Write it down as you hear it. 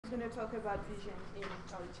going to talk about vision in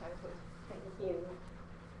early childhood. Thank you.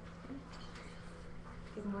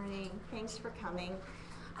 Good morning. Thanks for coming.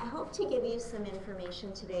 I hope to give you some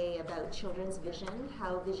information today about children's vision,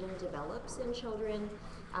 how vision develops in children,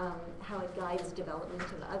 how it guides development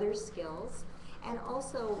of other skills, and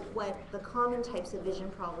also what the common types of vision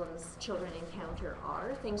problems children encounter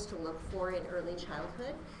are, things to look for in early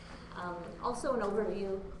childhood. Also an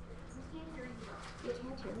overview. You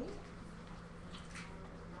can't hear me?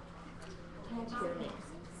 Can't hear me.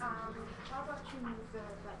 How about you move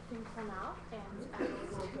that thing for now, and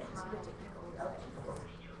we'll get to the technical.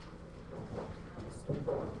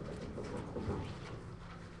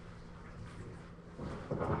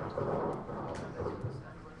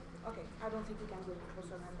 Okay, I don't think you can go closer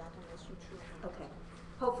than that unless you choose. Okay.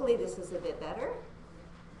 Hopefully this is a bit better.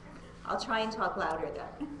 I'll try and talk louder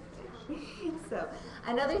then. So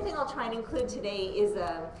another thing I'll try and include today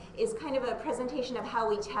is kind of a presentation of how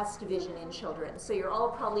we test vision in children. So you're all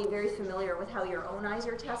probably very familiar with how your own eyes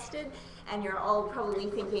are tested, and you're all probably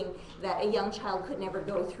thinking that a young child could never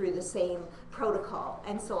go through the same protocol.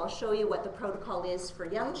 And so I'll show you what the protocol is for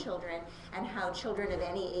young children and how children of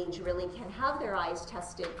any age really can have their eyes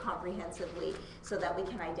tested comprehensively so that we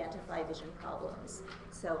can identify vision problems.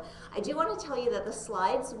 So I do want to tell you that the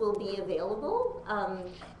slides will be available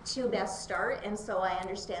to Best Start, and so I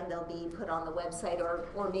understand they'll be put on the website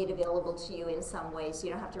or made available to you in some way, so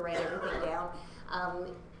you don't have to write everything down.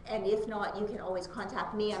 And if not, you can always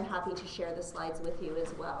contact me. I'm happy to share the slides with you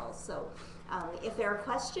as well. So if there are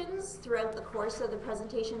questions throughout the course of the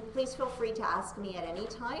presentation, please feel free to ask me at any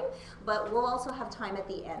time, but we'll also have time at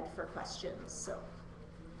the end for questions. So.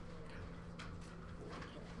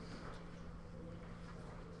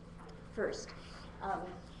 First,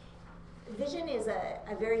 vision is a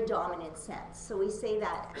very dominant sense. So we say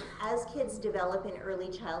that as kids develop in early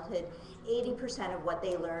childhood, 80% of what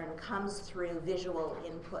they learn comes through visual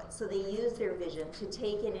input. So they use their vision to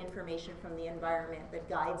take in information from the environment that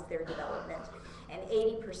guides their development. And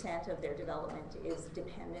 80% of their development is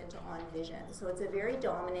dependent on vision. So it's a very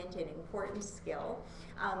dominant and important skill.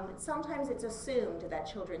 Sometimes it's assumed that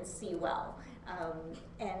children see well.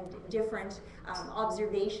 And different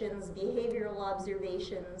observations, behavioral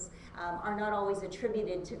observations, are not always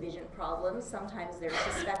attributed to vision problems. Sometimes they're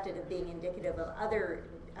suspected of being indicative of other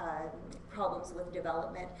problems with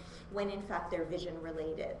development, when in fact they're vision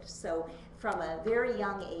related. So from a very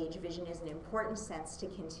young age, vision is an important sense to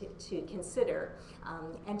consider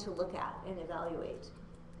and to look at and evaluate.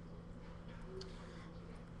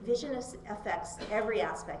 Vision affects every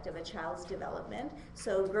aspect of a child's development.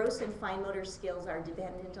 So gross and fine motor skills are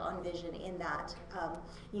dependent on vision in that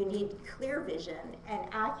you need clear vision and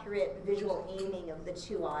accurate visual aiming of the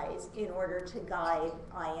two eyes in order to guide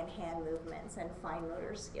eye and hand movements and fine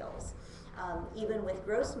motor skills. Even with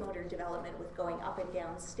gross motor development, with going up and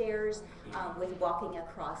down stairs, with walking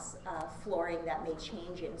across flooring that may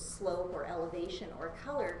change in slope or elevation or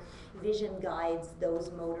color, vision guides those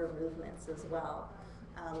motor movements as well.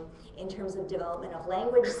 In terms of development of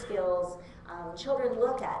language skills, children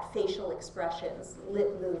look at facial expressions,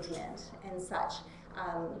 lip movement, and such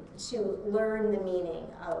to learn the meaning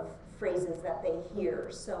of phrases that they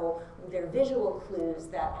hear. So they're visual clues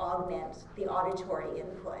that augment the auditory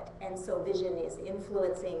input, and so vision is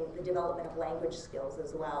influencing the development of language skills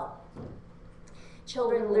as well.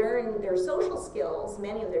 Children learn their social skills,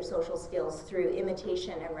 many of their social skills, through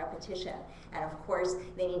imitation and repetition. And of course,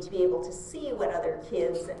 they need to be able to see what other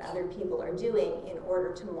kids and other people are doing in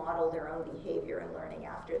order to model their own behavior and learning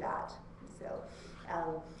after that. So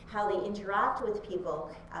how they interact with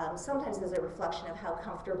people sometimes is a reflection of how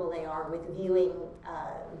comfortable they are with viewing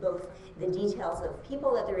both the details of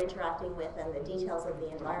people that they're interacting with and the details of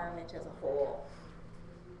the environment as a whole.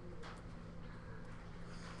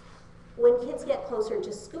 When kids get closer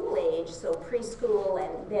to school age, so preschool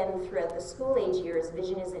and then throughout the school age years,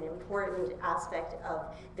 vision is an important aspect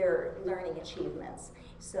of their learning achievements.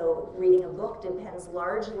 So reading a book depends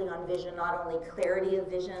largely on vision, not only clarity of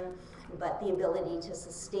vision, but the ability to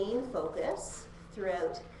sustain focus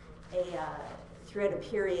throughout a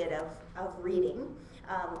period of reading.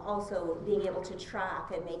 Also being able to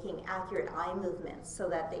track and making accurate eye movements so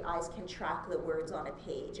that the eyes can track the words on a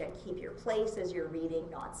page and keep your place as you're reading,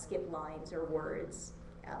 not skip lines or words.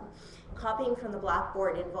 Copying from the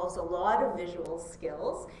blackboard involves a lot of visual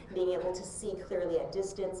skills, being able to see clearly at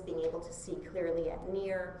distance, being able to see clearly at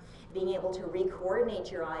near, being able to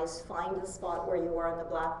re-coordinate your eyes, find the spot where you are on the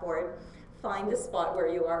blackboard, find the spot where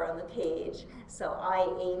you are on the page. So eye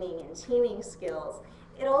aiming and teaming skills,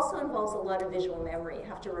 It also involves a lot of visual memory. You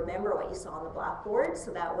have to remember what you saw on the blackboard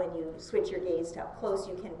so that when you switch your gaze to up close,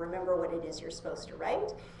 you can remember what it is you're supposed to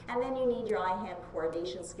write. And then you need your eye-hand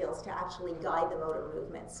coordination skills to actually guide the motor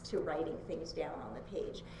movements to writing things down on the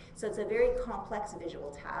page. So it's a very complex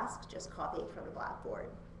visual task, just copying from the blackboard.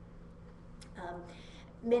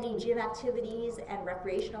 Many gym activities and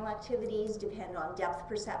recreational activities depend on depth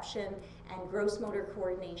perception and gross motor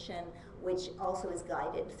coordination, which also is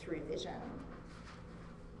guided through vision.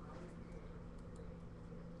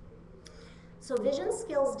 So vision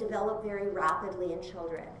skills develop very rapidly in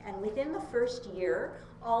children, and within the first year,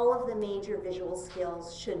 all of the major visual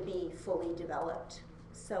skills should be fully developed.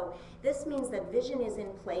 So this means that vision is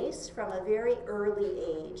in place from a very early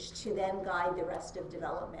age to then guide the rest of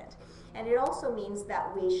development. And it also means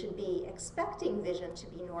that we should be expecting vision to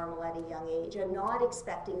be normal at a young age and not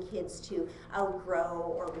expecting kids to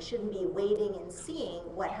outgrow, or we shouldn't be waiting and seeing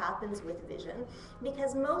what happens with vision,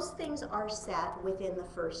 because most things are set within the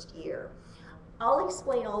first year. I'll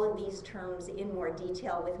explain all of these terms in more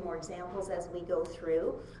detail with more examples as we go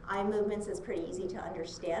through. Eye movements is pretty easy to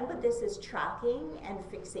understand, but this is tracking and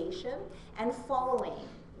fixation and following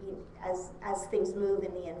as things move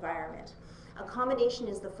in the environment. Accommodation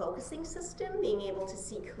is the focusing system, being able to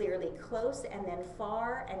see clearly close and then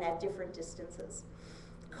far and at different distances.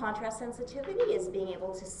 Contrast sensitivity is being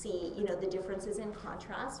able to see, the differences in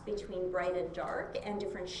contrast between bright and dark and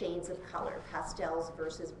different shades of color, pastels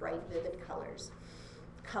versus bright, vivid colors.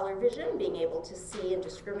 Color vision, being able to see and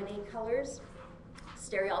discriminate colors.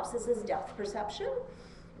 Stereopsis is depth perception.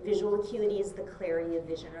 Visual acuity is the clarity of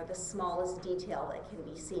vision, or the smallest detail that can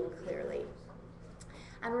be seen clearly.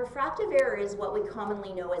 And refractive error is what we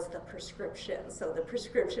commonly know as the prescription. So the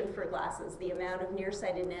prescription for glasses, the amount of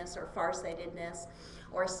nearsightedness or farsightedness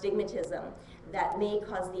or astigmatism that may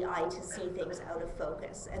cause the eye to see things out of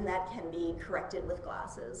focus, and that can be corrected with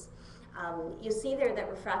glasses. You see there that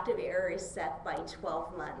refractive error is set by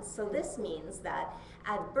 12 months. So this means that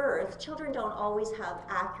at birth, children don't always have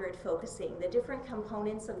accurate focusing. The different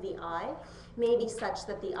components of the eye may be such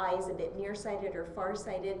that the eye is a bit nearsighted or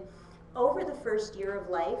farsighted. Over the first year of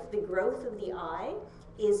life, the growth of the eye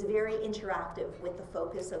is very interactive with the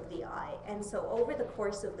focus of the eye. And so over the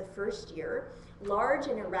course of the first year, large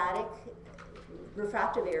and erratic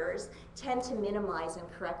refractive errors tend to minimize and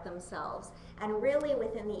correct themselves. And really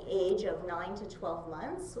within the age of 9 to 12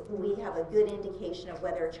 months, we have a good indication of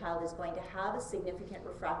whether a child is going to have a significant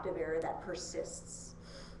refractive error that persists.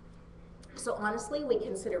 So honestly, we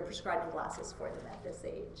consider prescribing glasses for them at this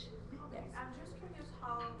age. Okay, yes. I'm just curious,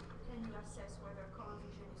 how can you assess whether color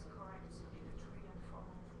vision is correct in a 3 and 4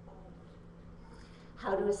 month old?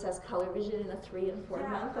 How to assess color vision in a 3 and 4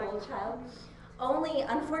 month old child?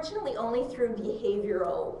 Unfortunately, only through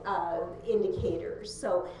behavioral indicators.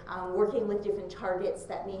 So working with different targets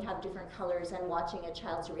that may have different colors and watching a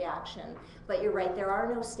child's reaction. But you're right, there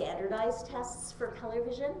are no standardized tests for color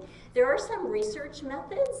vision. There are some research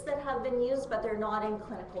methods that have been used, but they're not in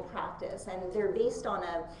clinical practice. And they're based on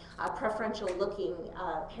a preferential looking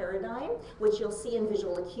paradigm, which you'll see in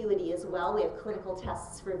visual acuity as well. We have clinical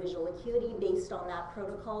tests for visual acuity based on that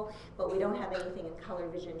protocol, but we don't have anything in color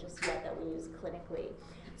vision just yet that we use clinically.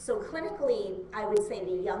 So clinically, I would say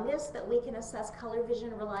the youngest that we can assess color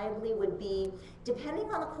vision reliably would be, depending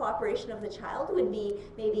on the cooperation of the child, would be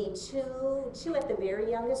maybe two at the very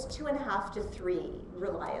youngest, 2.5 to 3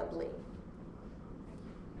 reliably.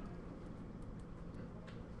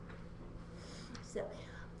 So,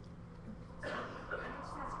 I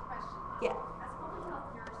just ask a question. yeah. As a public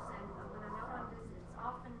health nurse, and when I'm out on visits,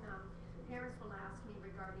 often parents will ask me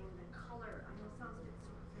regarding the color. I know it sounds a bit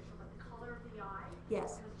superficial, but the color of the eye.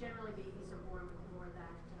 Yes. Because generally babies are born with more of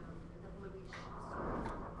that, the bluish, sort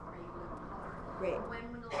of gray blue color. Great. When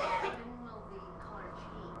will the color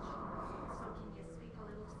change? So can you speak a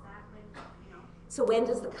little to that? So when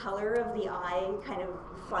does the color of the eye kind of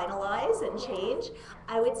finalize and change?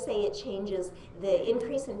 I would say it changes the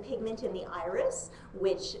increase in pigment in the iris,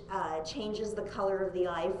 which changes the color of the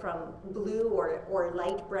eye from blue or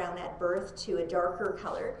light brown at birth to a darker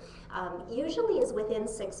color. Usually is within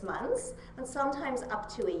 6 months, and sometimes up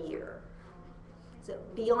to a year. So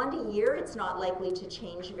beyond a year, it's not likely to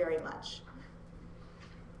change very much.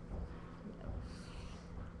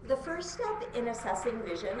 The first step in assessing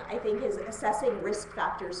vision, I think, is assessing risk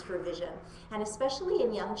factors for vision. And especially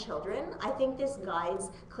in young children, I think this guides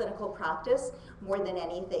clinical practice more than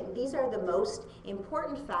anything. These are the most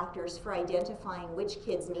important factors for identifying which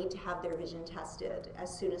kids need to have their vision tested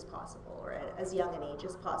as soon as possible, or as young an age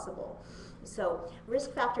as possible. So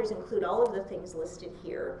risk factors include all of the things listed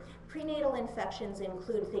here. Prenatal infections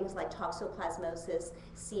include things like toxoplasmosis,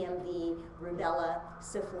 CMV, rubella,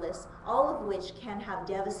 syphilis, all of which can have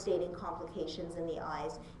devastating complications in the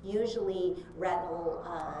eyes, usually retinal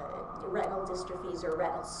dystrophies or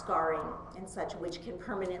retinal scarring and such, which can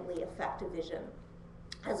permanently affect vision,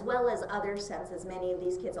 as well as other senses. Many of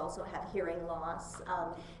these kids also have hearing loss,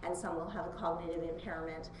 and some will have a cognitive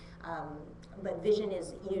impairment. But vision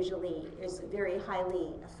is very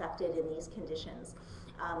highly affected in these conditions.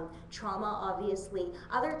 Trauma, obviously.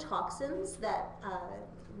 Other toxins that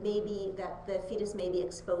that the fetus may be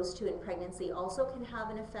exposed to in pregnancy also can have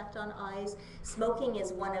an effect on eyes. Smoking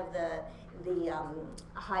is one of the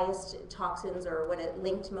highest toxins, or when it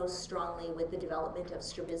linked most strongly with the development of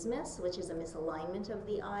strabismus, which is a misalignment of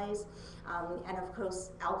the eyes. And of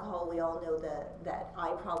course, alcohol, we all know that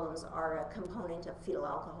eye problems are a component of fetal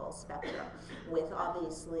alcohol spectrum, with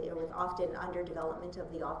often underdevelopment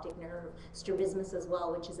of the optic nerve, strabismus as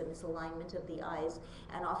well, which is a misalignment of the eyes,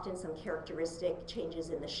 and often some characteristic changes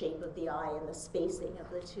in the shape of the eye and the spacing of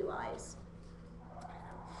the two eyes.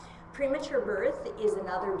 Premature birth is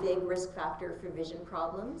another big risk factor for vision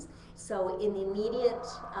problems. So in the immediate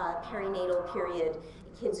perinatal period,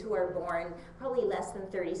 kids who are born probably less than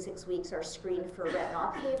 36 weeks are screened for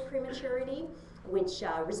retinopathy of prematurity, which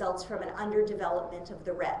results from an underdevelopment of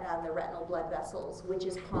the retina and the retinal blood vessels, which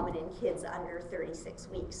is common in kids under 36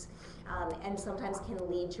 weeks, and sometimes can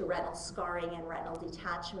lead to retinal scarring and retinal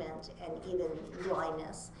detachment and even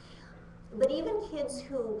blindness. But even kids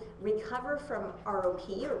who recover from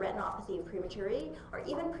ROP, or retinopathy of prematurity, or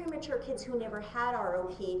even premature kids who never had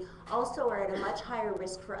ROP, also are at a much higher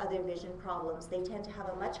risk for other vision problems. They tend to have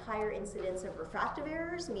a much higher incidence of refractive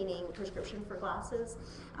errors, meaning prescription for glasses.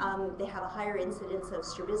 They have a higher incidence of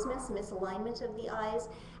strabismus, misalignment of the eyes,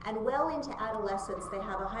 and well into adolescence, they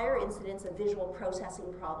have a higher incidence of visual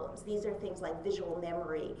processing problems. These are things like visual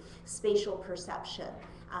memory, spatial perception,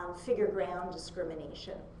 figure ground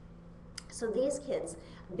discrimination. So these kids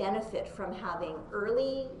benefit from having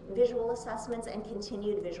early visual assessments and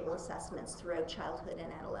continued visual assessments throughout childhood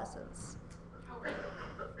and adolescence.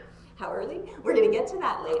 How early? We're going to get to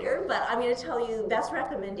that later, but I'm going to tell you best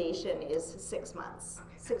recommendation is 6 months,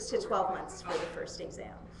 6 to 12 months for the first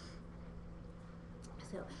exam.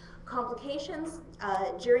 So complications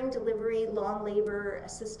during delivery, long labor,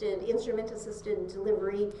 instrument-assisted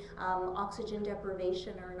delivery, oxygen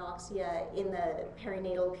deprivation or anoxia in the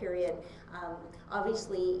perinatal period,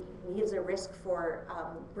 obviously gives a risk for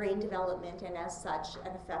brain development and as such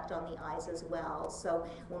an effect on the eyes as well. So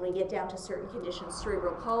when we get down to certain conditions,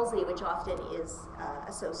 cerebral palsy, which often is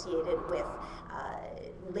associated with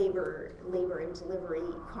labor and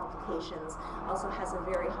delivery complications, also has a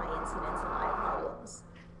very high incidence of eye problems.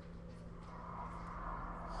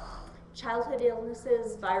 Childhood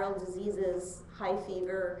illnesses, viral diseases, high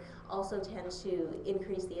fever also tend to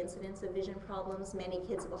increase the incidence of vision problems. Many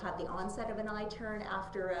kids will have the onset of an eye turn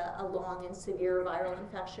after a long and severe viral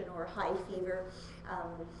infection or high fever.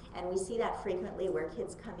 And we see that frequently where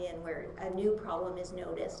kids come in where a new problem is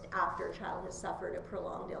noticed after a child has suffered a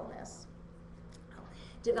prolonged illness.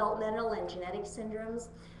 Developmental and genetic syndromes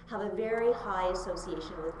have a very high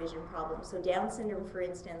association with vision problems. So Down syndrome, for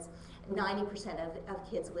instance, 90%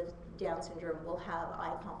 of kids with Down syndrome will have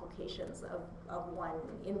eye complications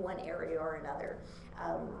in one area or another.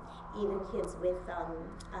 Even kids with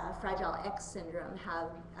Fragile X syndrome have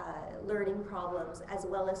learning problems as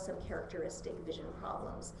well as some characteristic vision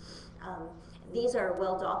problems. These are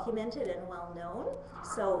well documented and well known,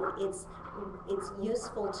 so it's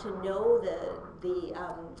useful to know the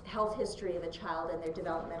health history of a child and their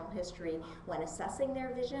developmental history when assessing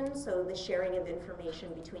their vision. So the sharing of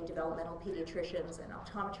information between developmental pediatricians and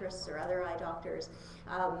optometrists or other eye doctors,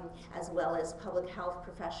 as well as public health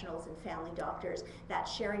professionals and family doctors, that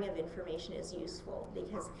sharing of information is useful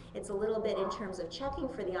because it's a little bit in terms of checking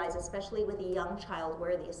for the eyes, especially with a young child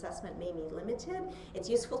where the assessment may be limited. It's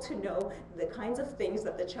useful to know the kinds of things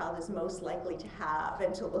that the child is most likely to have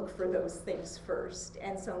and to look for those things first.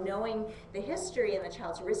 And so knowing the history and the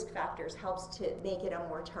child's risk factors helps to make it a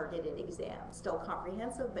more targeted exam. Still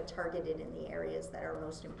comprehensive, but targeted in the areas that are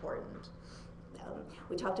most important.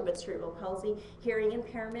 We talked about cerebral palsy, hearing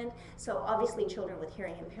impairment. So obviously children with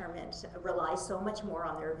hearing impairment rely so much more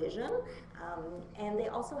on their vision, and they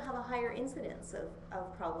also have a higher incidence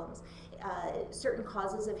of problems. Certain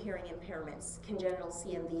causes of hearing impairments, congenital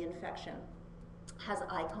CMV infection has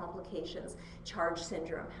eye complications. Charge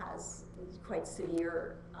syndrome has quite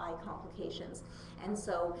severe eye complications. And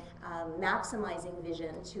so maximizing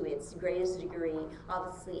vision to its greatest degree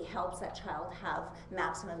obviously helps that child have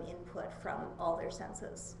maximum input from all their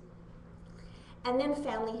senses. And then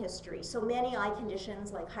family history. So many eye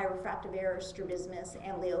conditions like high refractive error, strabismus,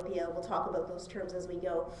 amblyopia, we'll talk about those terms as we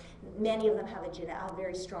go. Many of them have a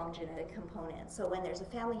very strong genetic component. So when there's a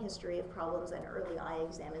family history of problems, an early eye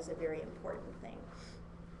exam is a very important thing.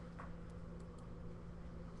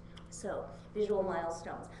 So, visual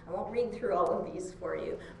milestones. I won't read through all of these for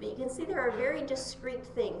you, but you can see there are very discrete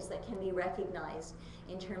things that can be recognized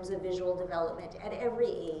in terms of visual development at every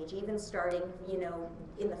age, even starting,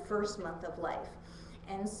 in the first month of life.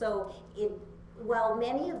 And so, while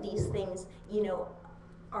many of these things,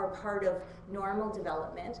 are part of normal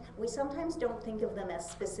development, we sometimes don't think of them as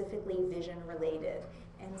specifically vision related.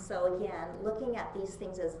 And so again, looking at these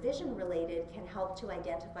things as vision related can help to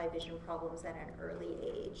identify vision problems at an early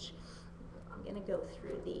age. I'm going to go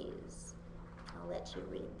through these. I'll let you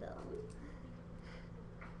read them.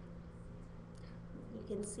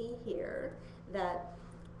 You can see here that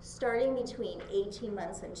starting between 18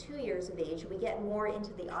 months and 2 years of age, we get more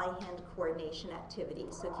into the eye-hand coordination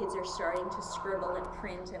activities. So kids are starting to scribble and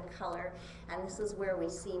print and color, and this is where we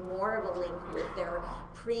see more of a link with their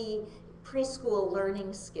preschool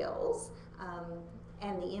learning skills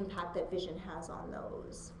and the impact that vision has on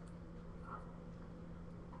those.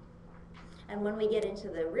 And when we get into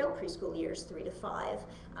the real preschool years, 3 to 5,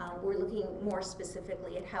 we're looking more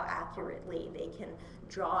specifically at how accurately they can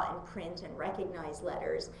draw and print and recognize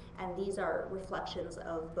letters. And these are reflections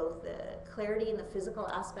of both the clarity and the physical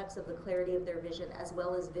aspects of the clarity of their vision, as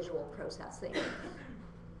well as visual processing.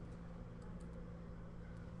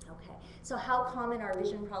 Okay, so how common are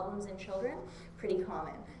vision problems in children? Pretty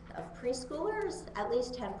common. Of preschoolers, at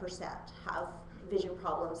least 10% have vision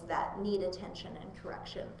problems that need attention and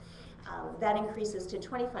correction. That increases to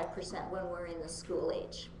 25% when we're in the school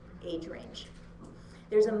age range.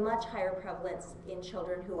 There's a much higher prevalence in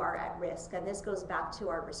children who are at risk, and this goes back to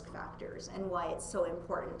our risk factors and why it's so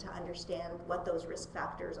important to understand what those risk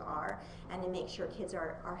factors are and to make sure kids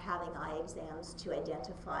are having eye exams to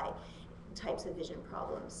identify types of vision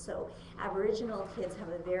problems. So Aboriginal kids have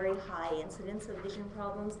a very high incidence of vision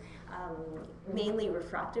problems, mainly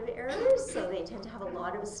refractive errors, so they tend to have a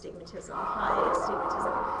lot of astigmatism, high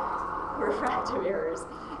astigmatism, refractive errors.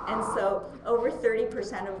 And so over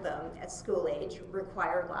 30% of them at school age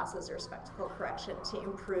require glasses or spectacle correction to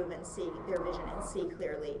improve and see their vision and see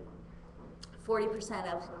clearly. 40%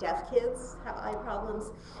 of deaf kids have eye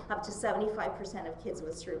problems, up to 75% of kids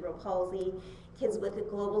with cerebral palsy, kids with a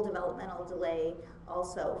global developmental delay,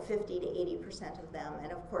 also 50 to 80% of them,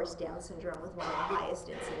 and of course Down syndrome with one of the highest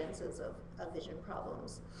incidences of vision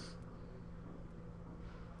problems.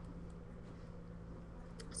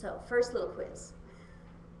 So first little quiz.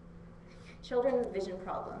 Children with vision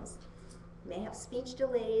problems may have speech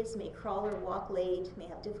delays, may crawl or walk late, may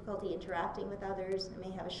have difficulty interacting with others, and may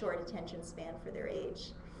have a short attention span for their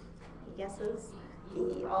age. Any guesses?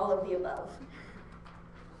 All of the above.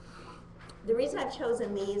 The reason I've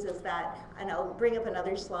chosen these is that, and I'll bring up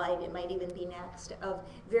another slide, it might even be next, of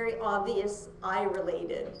very obvious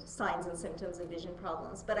eye-related signs and symptoms of vision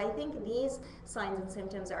problems. But I think these signs and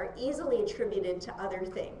symptoms are easily attributed to other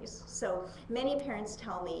things. So many parents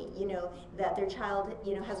tell me, that their child,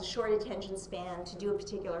 has a short attention span to do a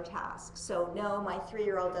particular task. So no, my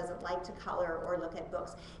 3-year-old doesn't like to color or look at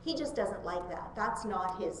books. He just doesn't like that. That's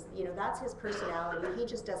not his, that's his personality. He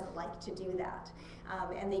just doesn't like to do that.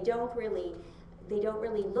 And they don't really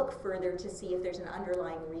look further to see if there's an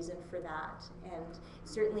underlying reason for that. And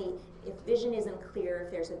certainly, if vision isn't clear,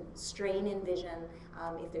 if there's a strain in vision,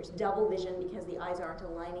 if there's double vision because the eyes aren't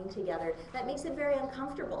aligning together, that makes it very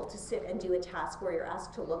uncomfortable to sit and do a task where you're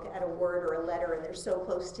asked to look at a word or a letter and they're so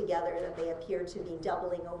close together that they appear to be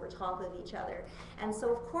doubling over top of each other. And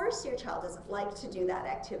so, of course, your child doesn't like to do that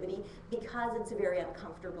activity because it's very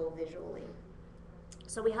uncomfortable visually.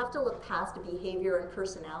 So we have to look past behavior and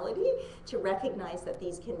personality to recognize that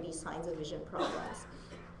these can be signs of vision problems.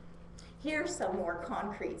 Here are some more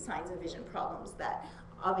concrete signs of vision problems that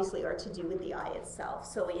obviously are to do with the eye itself.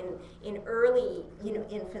 So in early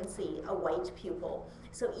infancy, a white pupil.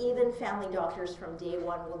 So even family doctors from day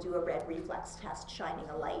one will do a red reflex test, shining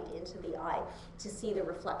a light into the eye to see the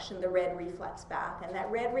reflection, the red reflex back. And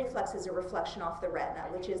that red reflex is a reflection off the retina,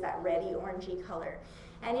 which is that reddy orangey color.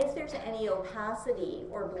 And if there's any opacity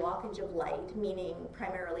or blockage of light, meaning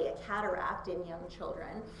primarily a cataract in young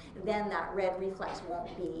children, then that red reflex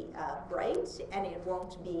won't be bright and it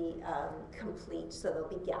won't be complete, so there'll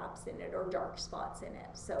be gaps in it or dark spots in it.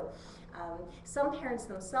 So some parents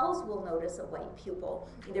themselves will notice a white pupil,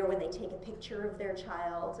 either when they take a picture of their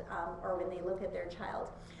child or when they look at their child.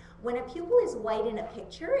 When a pupil is white in a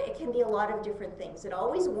picture, it can be a lot of different things. It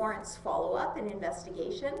always warrants follow-up and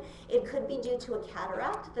investigation. It could be due to a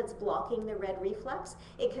cataract that's blocking the red reflex.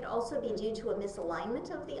 It could also be due to a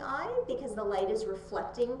misalignment of the eye because the light is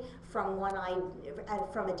reflecting from one eye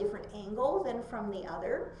from a different angle than from the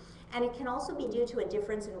other. And it can also be due to a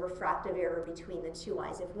difference in refractive error between the two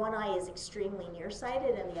eyes. If one eye is extremely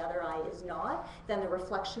nearsighted and the other eye is not, then the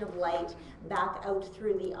reflection of light back out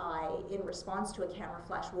through the eye in response to a camera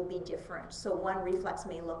flash will be different. So one reflex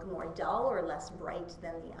may look more dull or less bright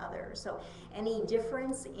than the other. So any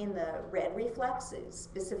difference in the red reflex,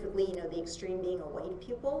 specifically, you know, the extreme being a white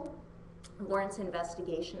pupil, warrants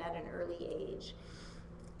investigation at an early age.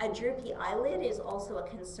 A droopy eyelid is also a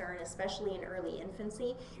concern, especially in early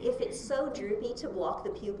infancy. If it's so droopy to block the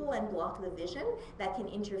pupil and block the vision, that can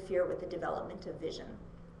interfere with the development of vision.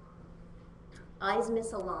 Eyes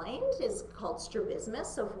misaligned is called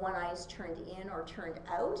strabismus, so if one eye is turned in or turned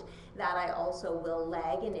out, that eye also will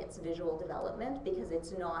lag in its visual development because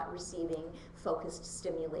it's not receiving focused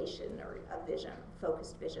stimulation or vision,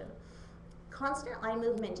 focused vision. Constant eye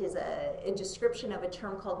movement is a description of a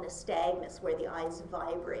term called nystagmus, where the eyes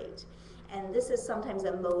vibrate. And this is sometimes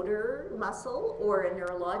a motor muscle or a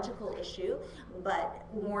neurological issue, but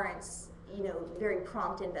warrants, you know, very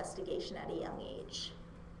prompt investigation at a young age.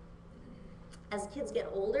 As kids get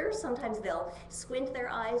older, sometimes they'll squint their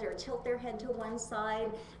eyes or tilt their head to one side.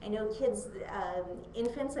 I know kids,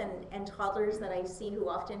 infants and toddlers that I see who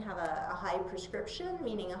often have a high prescription,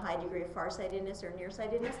 meaning a high degree of farsightedness or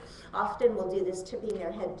nearsightedness, often will do this tipping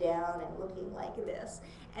their head down and looking like this.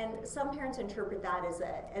 And some parents interpret that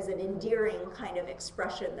as an endearing kind of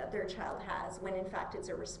expression that their child has, when in fact it's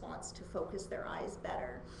a response to focus their eyes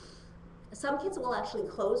better. Some kids will actually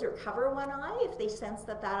close or cover one eye if they sense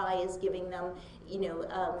that that eye is giving them, you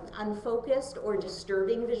know, unfocused or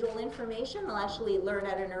disturbing visual information. They'll actually learn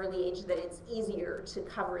at an early age that it's easier to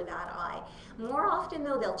cover that eye. More often,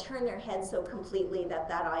 though, they'll turn their head so completely that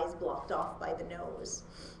that eye is blocked off by the nose.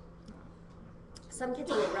 Some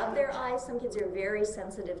kids will rub their eyes. Some kids are very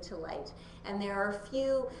sensitive to light. And there are a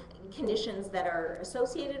few conditions that are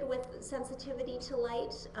associated with sensitivity to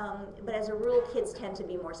light, but as a rule, kids tend to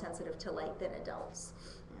be more sensitive to light than adults.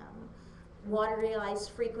 Watery eyes,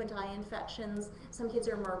 frequent eye infections. Some kids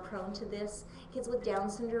are more prone to this. Kids with Down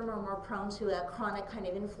syndrome are more prone to a chronic kind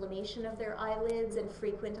of inflammation of their eyelids and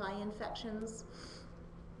frequent eye infections.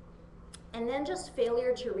 And then just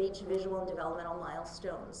failure to reach visual and developmental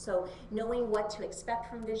milestones. So knowing what to expect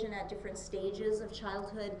from vision at different stages of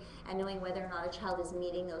childhood and knowing whether or not a child is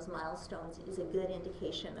meeting those milestones is a good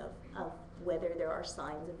indication of whether there are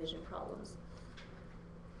signs of vision problems.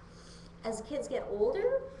 As kids get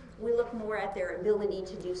older, we look more at their ability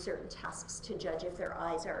to do certain tasks to judge if their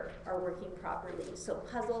eyes are working properly. So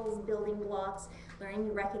puzzles, building blocks,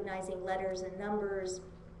 learning recognizing letters and numbers.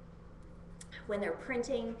 When they're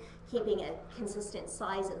printing, keeping a consistent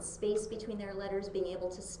size and space between their letters, being able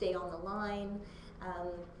to stay on the line,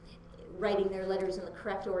 writing their letters in the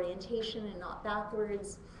correct orientation and not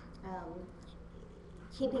backwards,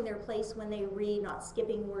 keeping their place when they read, not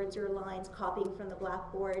skipping words or lines, copying from the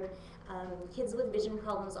blackboard. Kids with vision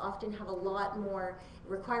problems often have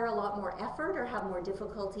require a lot more effort or have more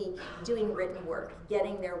difficulty doing written work,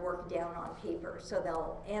 getting their work down on paper. So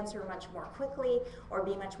they'll answer much more quickly or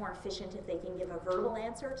be much more efficient if they can give a verbal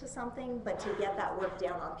answer to something, but to get that work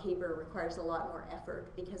down on paper requires a lot more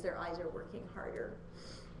effort because their eyes are working harder.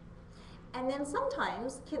 And then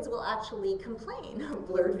sometimes kids will actually complain of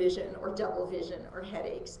blurred vision or double vision or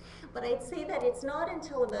headaches. But I'd say that it's not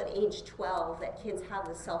until about age 12 that kids have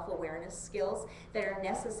the self-awareness skills that are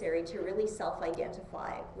necessary to really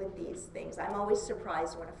self-identify with these things. I'm always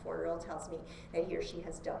surprised when a 4-year-old tells me that he or she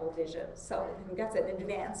has double vision. So I think that's an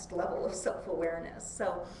advanced level of self-awareness.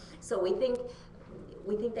 So we think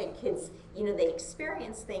that kids, you know, they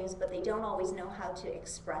experience things, but they don't always know how to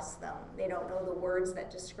express them. They don't know the words that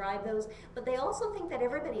describe those, but they also think that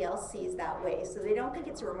everybody else sees that way, so they don't think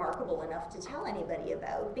it's remarkable enough to tell anybody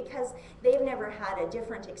about because they've never had a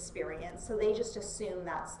different experience, so they just assume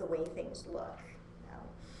that's the way things look.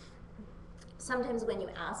 Sometimes when you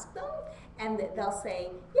ask them, and they'll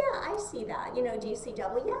say, yeah, I see that. You know, do you see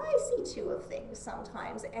double? Yeah, I see 2 of things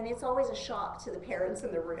sometimes. And it's always a shock to the parents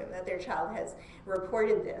in the room that their child has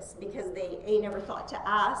reported this because they never thought to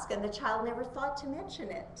ask and the child never thought to mention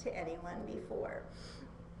it to anyone before.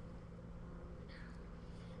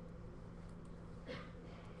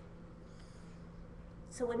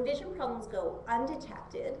 So when vision problems go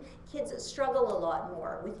undetected, kids struggle a lot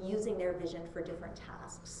more with using their vision for different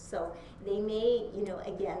tasks. So they may, you know,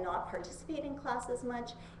 again, not participate in class as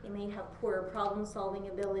much. They may have poorer problem-solving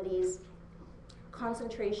abilities.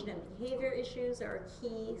 Concentration and behavior issues are a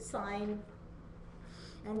key sign.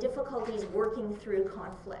 And difficulties working through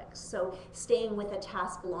conflicts, so staying with a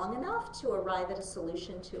task long enough to arrive at a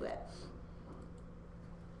solution to it.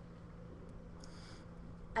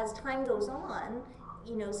 As time goes on,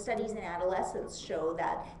 studies in adolescence show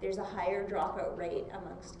that there's a higher dropout rate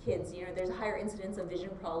amongst kids. There's a higher incidence of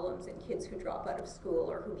vision problems in kids who drop out of school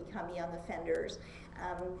or who become young offenders.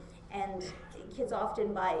 And kids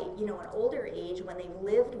often by, an older age, when they've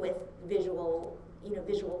lived with visual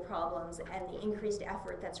problems and the increased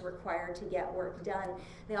effort that's required to get work done,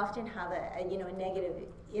 they often have a negative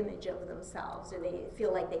image of themselves, or they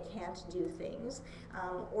feel like they can't do things,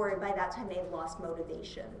 or by that time they've lost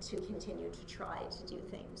motivation to continue to try to do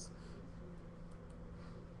things.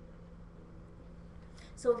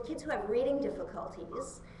 So with kids who have reading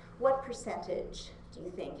difficulties, what percentage do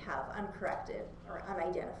you think have uncorrected or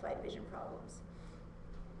unidentified vision problems?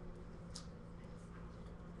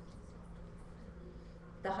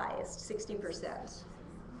 The highest, 60%.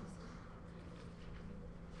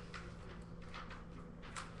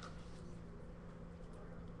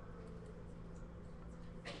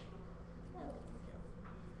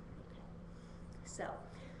 So,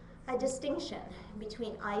 a distinction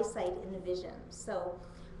between eyesight and vision. So,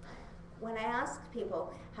 when I ask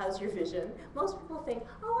people, how's your vision? Most people think,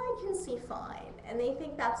 oh, I can see fine. And they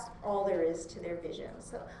think that's all there is to their vision.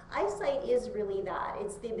 So eyesight is really that.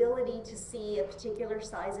 It's the ability to see a particular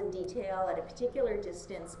size of detail at a particular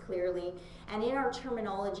distance clearly. And in our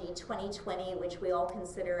terminology, 20/20, which we all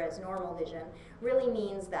consider as normal vision, really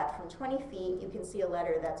means that from 20 feet, you can see a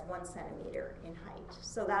letter that's 1 centimeter in height.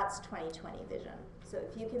 So that's 20/20 vision. So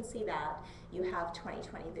if you can see that, you have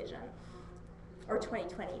 20/20 vision. Or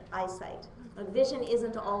 20/20 eyesight. Vision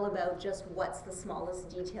isn't all about just what's the smallest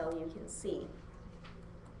detail you can see.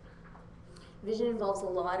 Vision involves a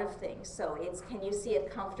lot of things. So it's, can you see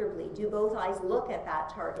it comfortably? Do both eyes look at that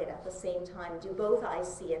target at the same time? Do both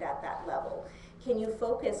eyes see it at that level? Can you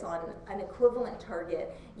focus on an equivalent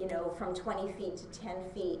target, from 20 feet to 10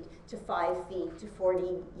 feet to 5 feet to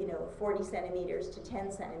 40 centimeters to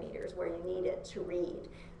 10 centimeters where you need it to read?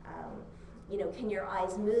 Can your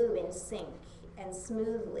eyes move in sync and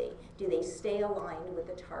smoothly? Do they stay aligned with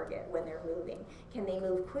the target when they're moving? Can they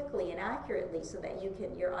move quickly and accurately so that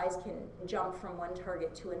your eyes can jump from one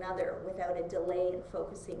target to another without a delay in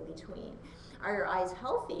focusing between? Are your eyes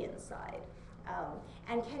healthy inside?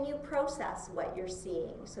 And can you process what you're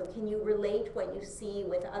seeing? So can you relate what you see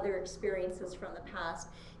with other experiences from the past?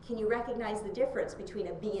 Can you recognize the difference between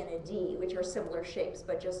a B and a D, which are similar shapes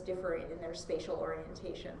but just different in their spatial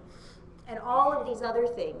orientation? And all of these other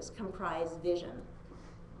things comprise vision.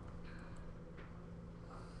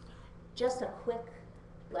 Just a quick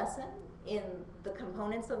lesson in the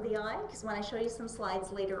components of the eye, because when I show you some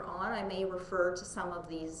slides later on, I may refer to some of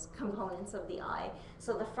these components of the eye.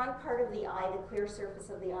 So the front part of the eye, the clear surface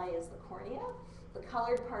of the eye, is the cornea. The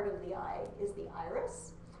colored part of the eye is the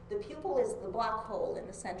iris. The pupil is the black hole in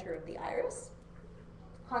the center of the iris.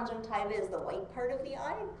 Conjunctiva is the white part of the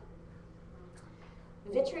eye.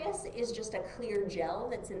 Vitreous is just a clear gel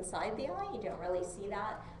that's inside the eye. You don't really see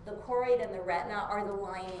that. The choroid and the retina are the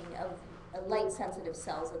lining of light-sensitive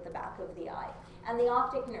cells at the back of the eye. And the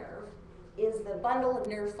optic nerve is the bundle of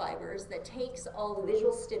nerve fibers that takes all the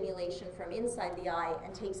visual stimulation from inside the eye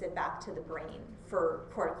and takes it back to the brain for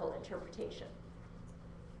cortical interpretation.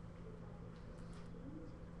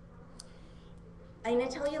 I'm going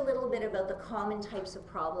to tell you a little bit about the common types of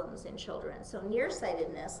problems in children. So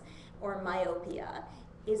nearsightedness, or myopia,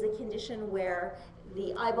 is a condition where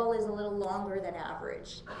the eyeball is a little longer than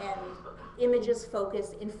average and images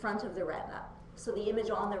focus in front of the retina. So the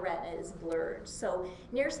image on the retina is blurred. So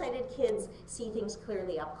nearsighted kids see things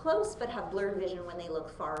clearly up close but have blurred vision when they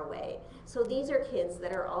look far away. So these are kids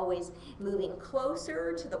that are always moving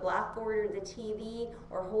closer to the blackboard or the TV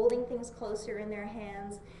or holding things closer in their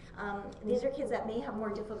hands. These are kids that may have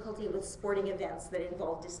more difficulty with sporting events that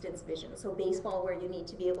involve distance vision. So baseball, where you need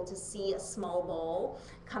to be able to see a small ball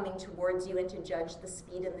coming towards you and to judge the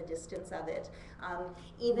speed and the distance of it.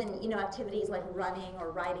 Even activities like running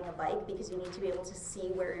or riding a bike, because you need to be able to see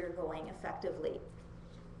where you're going effectively.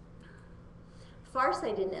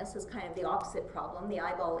 Farsightedness is kind of the opposite problem. The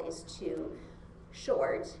eyeball is too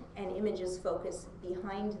short and images focus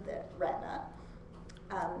behind the retina.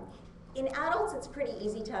 In adults, it's pretty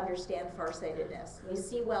easy to understand farsightedness. You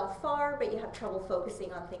see well far, but you have trouble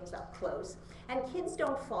focusing on things up close. And kids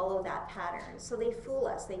don't follow that pattern, so they fool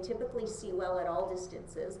us. They typically see well at all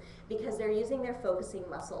distances because they're using their focusing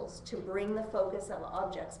muscles to bring the focus of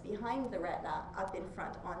objects behind the retina up in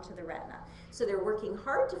front onto the retina. So they're working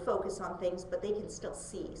hard to focus on things, but they can still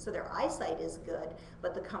see. So their eyesight is good,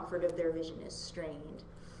 but the comfort of their vision is strained.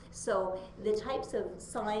 So the types of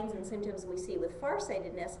signs and symptoms we see with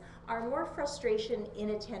farsightedness are more frustration,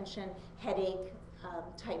 inattention, headache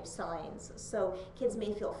type signs. So kids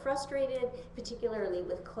may feel frustrated, particularly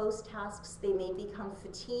with close tasks. They may become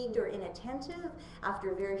fatigued or inattentive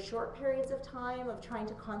after very short periods of time of trying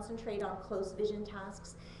to concentrate on close vision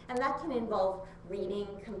tasks. And that can involve reading,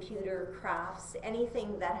 computer, crafts,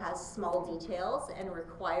 anything that has small details and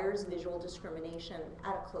requires visual discrimination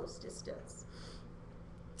at a close distance.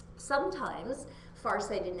 Sometimes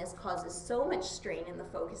farsightedness causes so much strain in the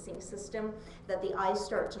focusing system that the eyes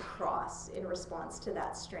start to cross in response to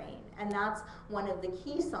that strain. And that's one of the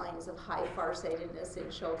key signs of high farsightedness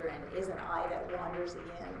in children, is an eye that wanders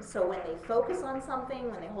in. So when they focus on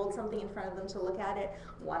something, when they hold something in front of them to look at it,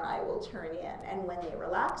 one eye will turn in. And when they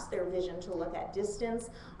relax their vision to look at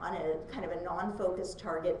distance on a kind of a non-focused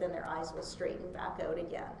target, then their eyes will straighten back out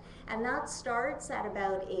again. And that starts at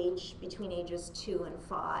about between ages 2 and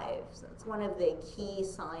 5. So it's one of the key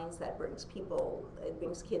signs that brings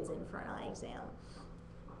kids in for an eye exam.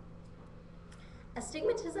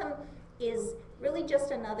 Astigmatism is really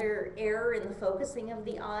just another error in the focusing of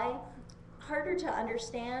the eye. Harder to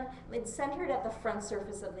understand. It's centered at the front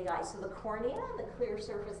surface of the eye. So the cornea, the clear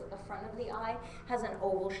surface at the front of the eye, has an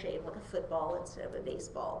oval shape like a football instead of a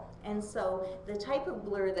baseball. And so the type of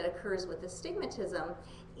blur that occurs with astigmatism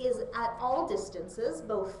is at all distances,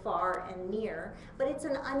 both far and near, but it's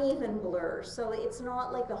an uneven blur. So it's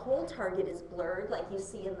not like the whole target is blurred like you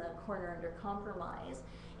see in the corner under compromise.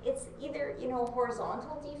 It's either,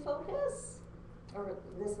 horizontal defocus, or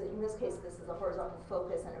in this case, this is a horizontal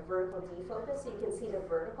focus and a vertical defocus. So you can see the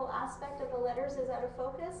vertical aspect of the letters is out of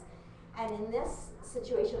focus. And in this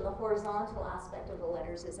situation, the horizontal aspect of the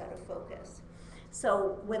letters is out of focus.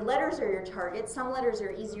 So when letters are your target, some letters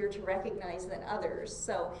are easier to recognize than others.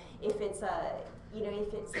 So if it's a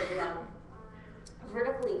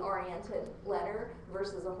vertically oriented letter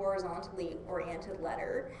versus a horizontally oriented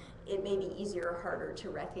letter, it may be easier or harder to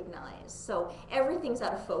recognize. So everything's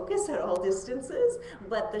out of focus at all distances,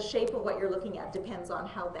 but the shape of what you're looking at depends on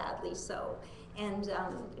how badly so. And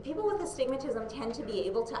people with astigmatism tend to be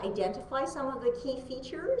able to identify some of the key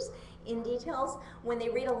features in details. When they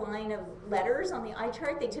read a line of letters on the eye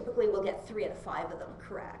chart, they typically will get 3 out of 5 of them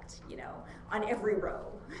correct, on every row.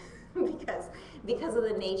 because of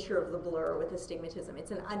the nature of the blur with astigmatism.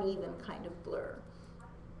 It's an uneven kind of blur.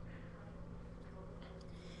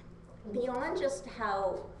 Beyond just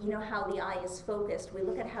how the eye is focused, we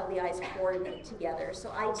look at how the eyes coordinate together. So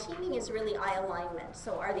eye teaming is really eye alignment.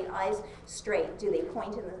 So are the eyes straight? Do they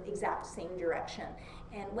point in the exact same direction?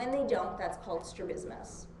 And when they don't, that's called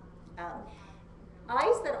strabismus.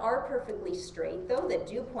 Eyes that are perfectly straight, though, that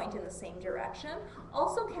do point in the same direction,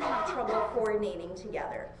 also can have trouble coordinating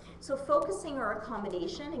together. So focusing or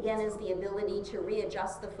accommodation, again, is the ability to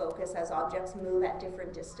readjust the focus as objects move at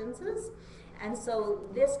different distances. And so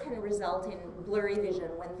this can result in blurry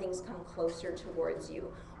vision when things come closer towards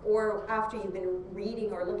you. Or after you've been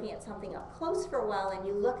reading or looking at something up close for a while and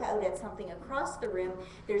you look out at something across the room,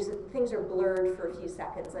 things are blurred for a few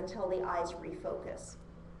seconds until the eyes refocus.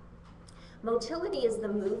 Motility is the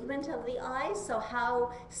movement of the eyes, so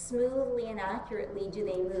how smoothly and accurately do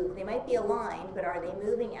they move? They might be aligned, but are they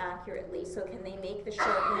moving accurately? So can they make the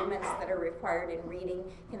short movements that are required in reading?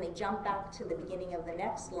 Can they jump back to the beginning of the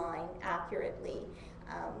next line accurately?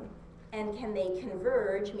 And can they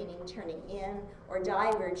converge, meaning turning in, or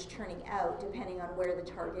diverge, turning out, depending on where the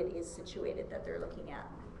target is situated that they're looking at?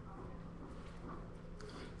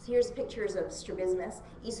 So here's pictures of strabismus.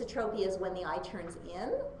 Esotropia is when the eye turns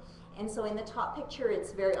in. And so in the top picture,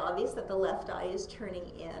 it's very obvious that the left eye is turning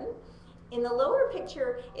in. In the lower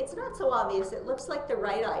picture, it's not so obvious. It looks like the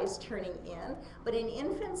right eye is turning in. But in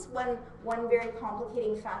infants, one very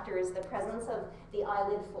complicating factor is the presence of the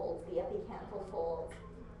eyelid folds, the epicanthal folds.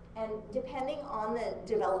 And depending on the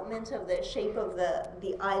development of the shape of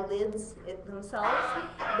the eyelids themselves,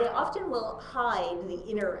 they often will hide the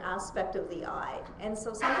inner aspect of the eye. And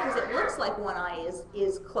so sometimes it looks like one eye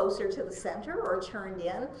is closer to the center or turned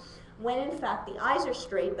in, when in fact the eyes are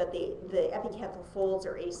straight, but the epicanthal folds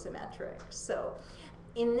are asymmetric. So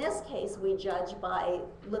In this case, we judge by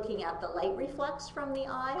looking at the light reflex from the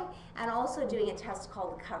eye and also doing a test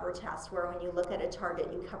called the cover test, where when you look at a target,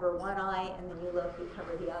 you cover one eye and then you look, you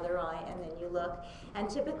cover the other eye and then you look. And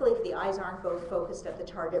typically, if the eyes aren't both focused at the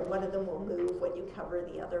target, one of them will move when you cover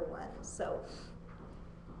the other one. So,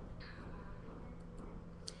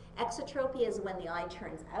 exotropia is when the eye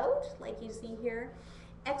turns out, like you see here.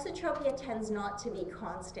 Exotropia tends not to be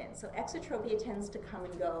constant, so exotropia tends to come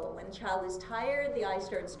and go. When the child is tired, the eye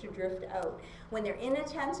starts to drift out. When they're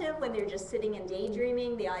inattentive, when they're just sitting and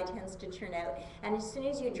daydreaming, the eye tends to turn out. And as soon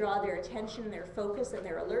as you draw their attention, their focus, and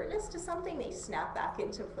their alertness to something, they snap back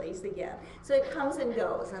into place again. So it comes and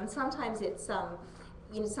goes, and sometimes it's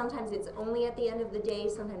sometimes it's only at the end of the day,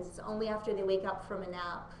 sometimes it's only after they wake up from a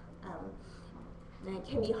nap. And it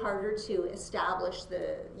can be harder to establish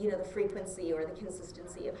the frequency or the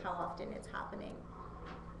consistency of how often it's happening.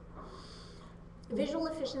 Visual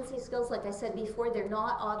efficiency skills, like I said before, they're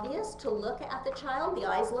not obvious to look at the child. The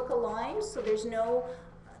eyes look aligned, so there's no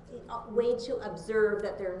way to observe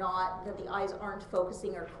that the eyes aren't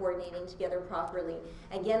focusing or coordinating together properly.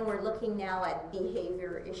 Again, we're looking now at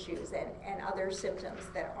behavior issues and other symptoms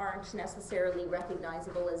that aren't necessarily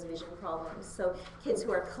recognizable as vision problems. So kids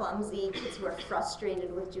who are clumsy, kids who are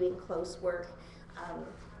frustrated with doing close work,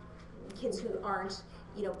 kids who aren't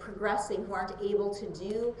progressing, who aren't able to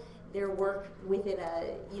do their work within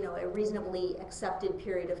a reasonably accepted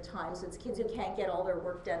period of time. So it's kids who can't get all their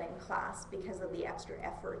work done in class because of the extra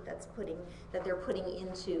effort that they're putting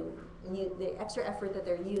into the extra effort that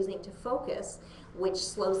they're using to focus, which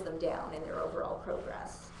slows them down in their overall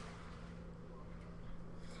progress.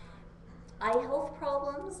 Eye health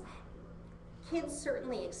problems. Kids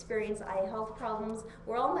certainly experience eye health problems.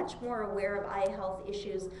 We're all much more aware of eye health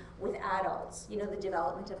issues with adults. The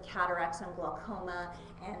development of cataracts and glaucoma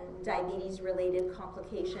and diabetes-related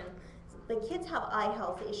complications. But kids have eye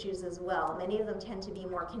health issues as well. Many of them tend to be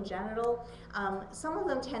more congenital. Some of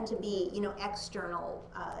them tend to be, external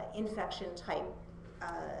infection-type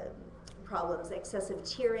problems, excessive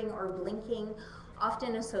tearing or blinking,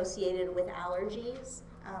 often associated with allergies.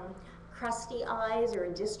 Crusty eyes or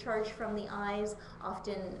a discharge from the eyes,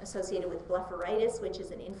 often associated with blepharitis, which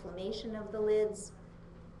is an inflammation of the lids.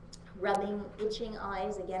 Rubbing, itching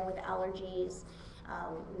eyes, again with allergies.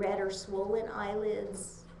 Red or swollen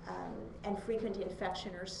eyelids, and frequent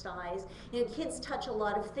infection or styes. Kids touch a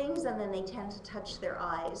lot of things and then they tend to touch their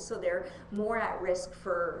eyes, so they're more at risk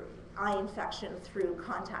for eye infection through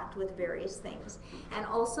contact with various things. And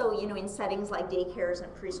also, in settings like daycares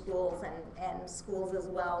and preschools and schools as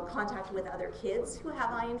well, contact with other kids who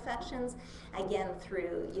have eye infections, again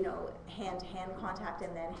through, hand-to-hand contact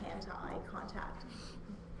and then hand-to-eye contact.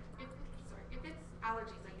 If it's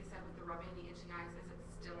allergies, like you said, with the rubbing, the itching eyes, is it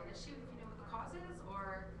still an issue if you know what the cause is,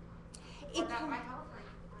 or that might help?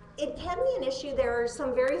 It can be an issue. There are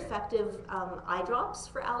some very effective eye drops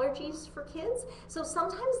for allergies for kids. So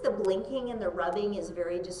sometimes the blinking and the rubbing is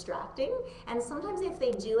very distracting. And sometimes if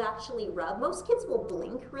they do actually rub, most kids will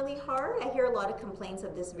blink really hard. I hear a lot of complaints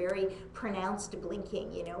of this very pronounced blinking,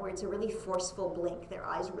 where it's a really forceful blink. Their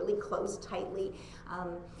eyes really close tightly.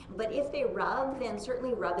 But if they rub, then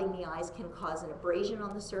certainly rubbing the eyes can cause an abrasion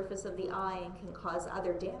on the surface of the eye and can cause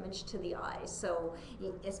other damage to the eye. So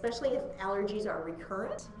especially if allergies are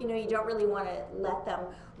recurrent, you don't really want to let them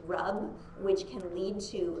rub, which can lead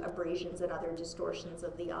to abrasions and other distortions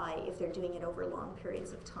of the eye if they're doing it over long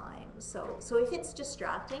periods of time. So if it's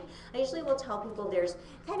distracting, I usually will tell people there's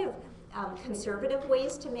kind of conservative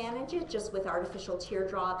ways to manage it, just with artificial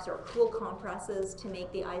teardrops or cool compresses to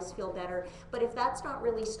make the eyes feel better. But if that's not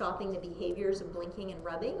really stopping the behaviors of blinking and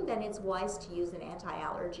rubbing, then it's wise to use an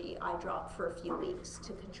anti-allergy eye drop for a few weeks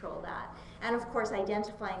to control that. And of course,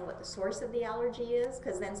 identifying what the source of the allergy is,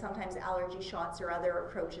 because then sometimes allergy shots or other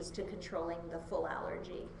approaches to controlling the full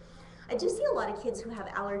allergy. I do see a lot of kids who have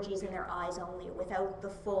allergies in their eyes only, without the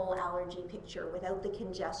full allergy picture, without the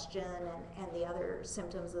congestion and the other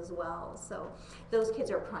symptoms as well. So those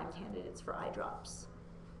kids are prime candidates for eye drops.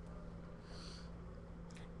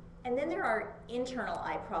 And then there are internal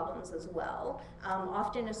eye problems as well,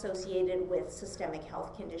 often associated with systemic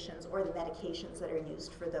health conditions or the medications that are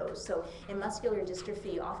used for those. So in muscular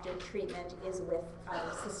dystrophy, often treatment is with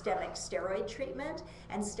systemic steroid treatment,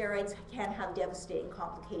 and steroids can have devastating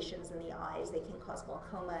complications in the eyes. They can cause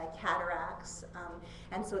glaucoma, cataracts,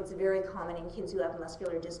 and so it's very common in kids who have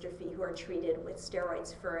muscular dystrophy who are treated with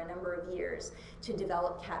steroids for a number of years to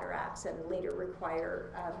develop cataracts and later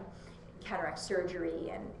require cataract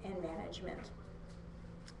surgery and management.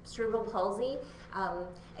 Cerebral palsy,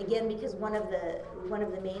 again, because one of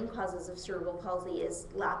the main causes of cerebral palsy is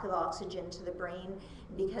lack of oxygen to the brain,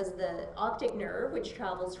 because the optic nerve, which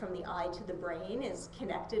travels from the eye to the brain, is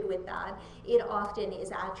connected with that. It often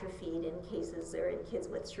is atrophied in cases or in kids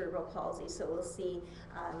with cerebral palsy. So we'll see,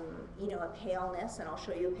 a paleness, and I'll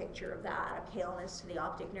show you a picture of that, a paleness to the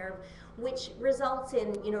optic nerve, which results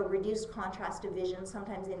in, reduced contrast of vision,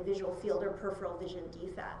 sometimes in visual field or peripheral vision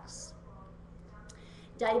defects.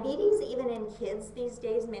 Diabetes, even in kids these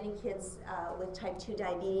days, many kids with type 2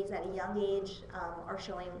 diabetes at a young age are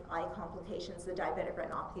showing eye complications, the diabetic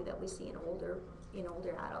retinopathy that we see in older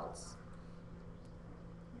adults.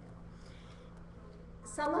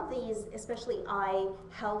 Some of these, especially eye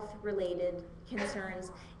health-related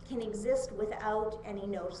concerns, can exist without any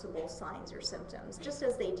noticeable signs or symptoms, just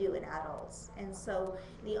as they do in adults. And so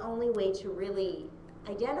the only way to really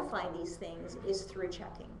identify these things is through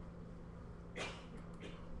checking.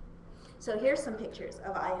 So here's some pictures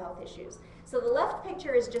of eye health issues. So the left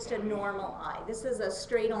picture is just a normal eye. This is a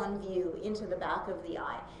straight-on view into the back of the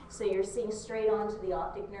eye. So you're seeing straight onto the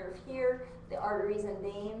optic nerve here, the arteries and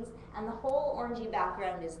veins, and the whole orangey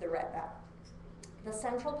background is the retina. The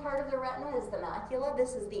central part of the retina is the macula.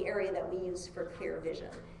 This is the area that we use for clear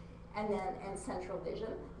vision. And central vision.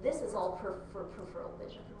 This is all for peripheral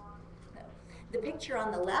vision. The picture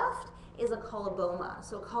on the left is a coloboma.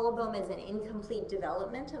 So coloboma is an incomplete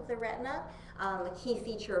development of the retina, a key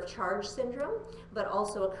feature of Charge syndrome, but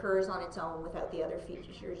also occurs on its own without the other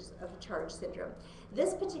features of Charge syndrome.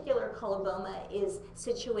 This particular coloboma is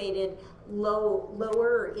situated lower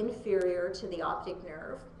or inferior to the optic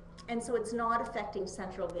nerve, and so it's not affecting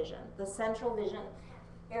central vision. The central vision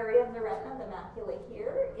area of the retina, the macula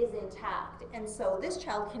here, is intact, and so this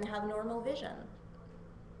child can have normal vision.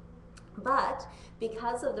 But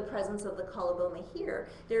because of the presence of the coloboma here,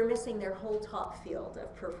 they're missing their whole top field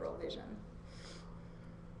of peripheral vision.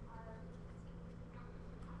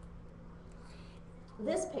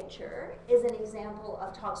 This picture is an example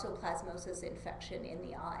of toxoplasmosis infection in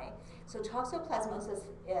the eye. So toxoplasmosis,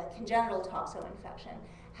 congenital toxo infection,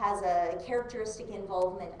 has a characteristic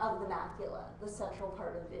involvement of the macula, the central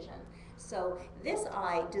part of vision. So this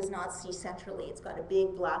eye does not see centrally. It's got a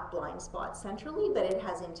big black blind spot centrally, but it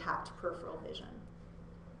has intact peripheral vision.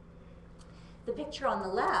 The picture on the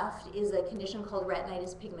left is a condition called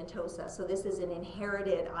retinitis pigmentosa. So this is an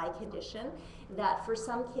inherited eye condition that for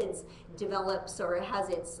some kids develops or has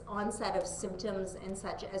its onset of symptoms and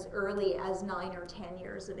such as early as 9 or 10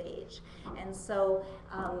 years of age. And so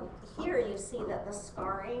here you see that the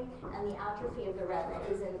scarring and the atrophy of the retina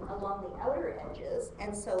is along the outer edges.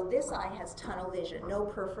 And so this eye has tunnel vision, no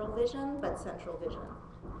peripheral vision, but central vision.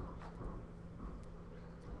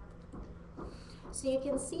 So you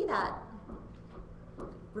can see that,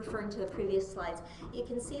 referring to the previous slides, you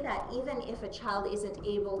can see that even if a child isn't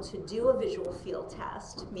able to do a visual field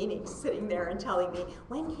test, meaning sitting there and telling me,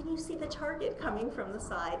 when can you see the target coming from the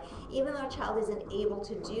side, even though a child isn't able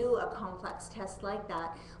to do a complex test like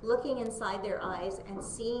that, looking inside their eyes and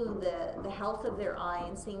seeing the health of their eye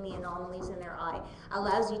and seeing the anomalies in their eye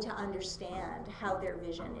allows you to understand how their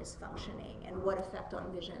vision is functioning and what effect on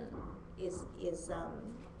vision is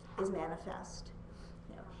manifest.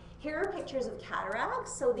 Here are pictures of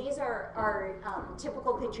cataracts. So these are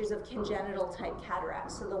typical pictures of congenital type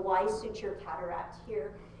cataracts. So the Y suture cataract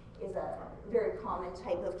here is a very common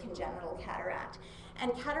type of congenital cataract.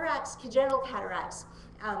 And cataracts, congenital cataracts,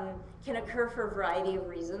 can occur for a variety of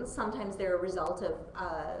reasons. Sometimes they're a result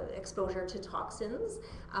of exposure to toxins,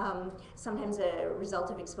 sometimes a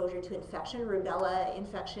result of exposure to infection. Rubella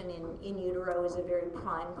infection in utero is a very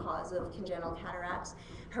prime cause of congenital cataracts.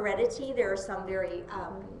 Heredity, there are some very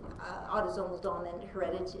autosomal dominant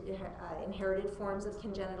inherited forms of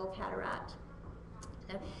congenital cataract.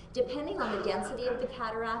 Depending on the density of the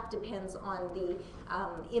cataract depends on the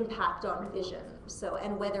impact on vision,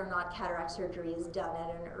 and whether or not cataract surgery is done at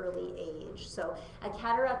an early age. So a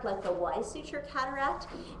cataract like the Y suture cataract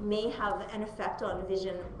may have an effect on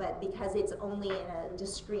vision, but because it's only in a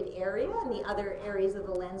discrete area and the other areas of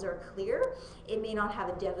the lens are clear, it may not have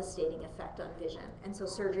a devastating effect on vision. And so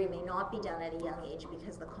surgery may not be done at a young age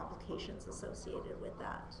because of the complications associated with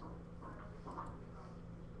that.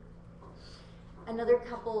 Another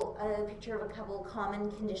picture of a couple common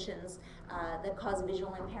conditions that cause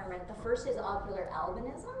visual impairment. The first is ocular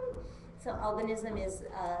albinism. So albinism is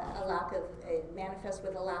manifests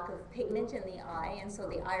with a lack of pigment in the eye, and so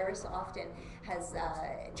the iris often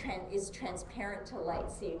is transparent to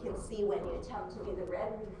light. So you can see when you attempt to do the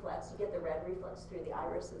red reflex, you get the red reflex through the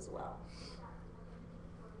iris as well.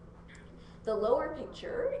 The lower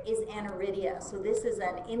picture is aniridia. So this is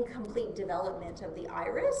an incomplete development of the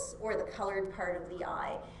iris, or the colored part of the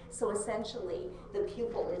eye. So essentially, the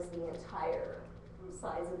pupil is the entire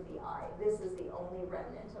size of the eye. This is the only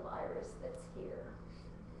remnant of iris that's here.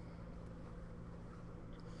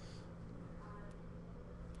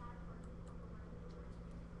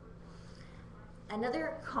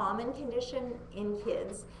 Another common condition in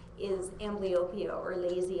kids is amblyopia, or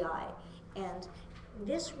lazy eye. And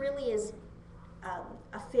this really is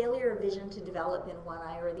a failure of vision to develop in one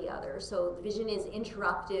eye or the other. So the vision is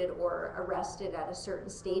interrupted or arrested at a certain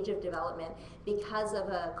stage of development because of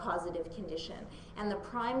a causative condition. And the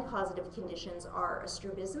prime causative conditions are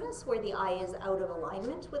strabismus, where the eye is out of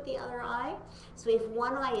alignment with the other eye. So if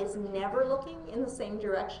one eye is never looking in the same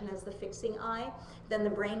direction as the fixing eye, then the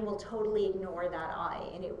brain will totally ignore that eye,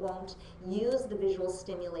 and it won't use the visual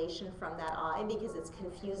stimulation from that eye because it's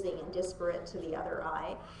confusing and disparate to the other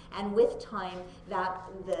eye. And with time, that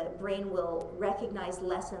the brain will recognize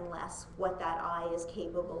less and less what that eye is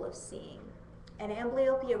capable of seeing. And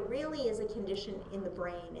amblyopia really is a condition in the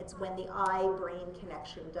brain. It's when the eye-brain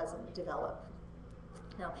connection doesn't develop.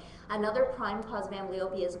 Now, another prime cause of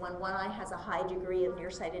amblyopia is when one eye has a high degree of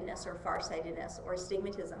nearsightedness or farsightedness or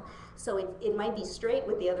astigmatism. So it might be straight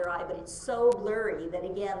with the other eye, but it's so blurry that,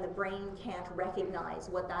 again, the brain can't recognize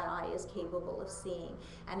what that eye is capable of seeing.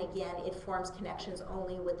 And again, it forms connections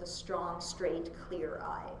only with a strong, straight, clear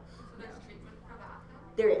eye. So there's treatment for that then?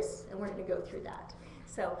 There is, and we're going to go through that.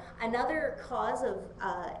 So another cause of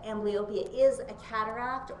amblyopia is a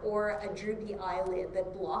cataract or a droopy eyelid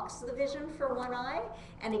that blocks the vision for one eye.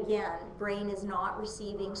 And again, brain is not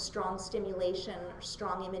receiving strong stimulation or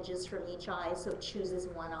strong images from each eye, so it chooses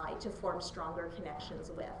one eye to form stronger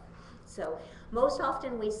connections with. So most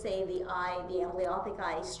often we say the eye, the amblyopic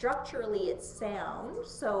eye, structurally it's sound,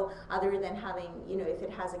 so other than having, if it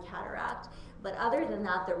has a cataract. But other than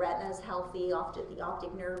that, the retina is healthy, often the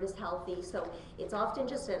optic nerve is healthy, so it's often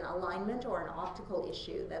just an alignment or an optical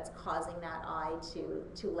issue that's causing that eye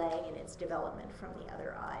to lag in its development from the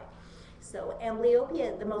other eye. So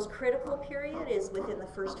amblyopia, the most critical period is within the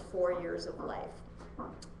first 4 years of life.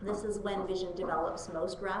 This is when vision develops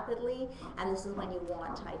most rapidly, and this is when you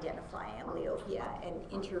want to identify amblyopia and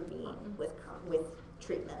intervene with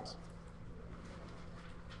treatment.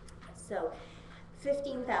 So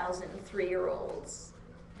 15,000 new 3-year-olds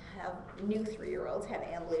have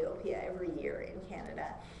amblyopia every year in Canada.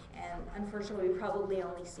 And unfortunately, we probably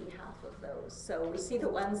only see half of those. So we see the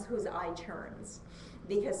ones whose eye turns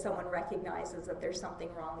because someone recognizes that there's something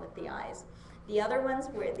wrong with the eyes. The other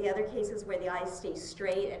cases where the eye stays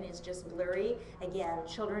straight and is just blurry, again,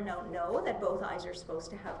 children don't know that both eyes are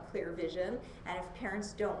supposed to have clear vision, and if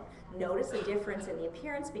parents don't notice a difference in the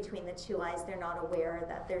appearance between the two eyes, they're not aware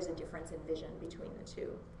that there's a difference in vision between the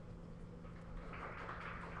two.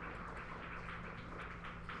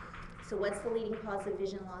 So what's the leading cause of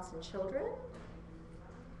vision loss in children?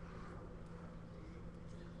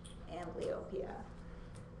 Amblyopia.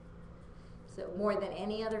 So more than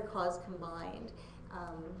any other cause combined,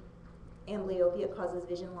 amblyopia causes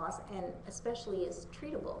vision loss, and especially is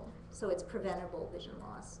treatable. So it's preventable vision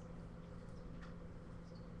loss.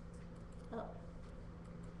 Oh,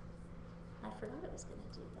 I forgot I was going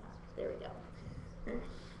to do that. There we go.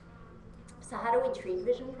 So how do we treat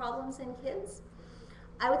vision problems in kids?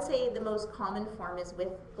 I would say the most common form is with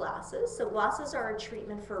glasses. So glasses are a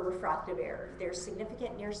treatment for refractive error. There's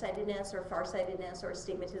significant nearsightedness or farsightedness or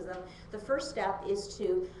astigmatism. The first step is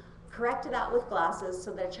to correct that with glasses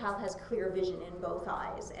so that a child has clear vision in both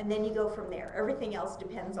eyes. And then you go from there. Everything else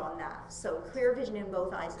depends on that. So clear vision in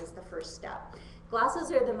both eyes is the first step.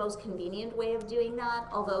 Glasses are the most convenient way of doing that,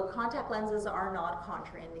 although contact lenses are not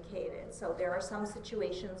contraindicated. So there are some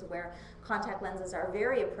situations where contact lenses are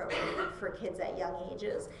very appropriate for kids at young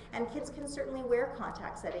ages, and kids can certainly wear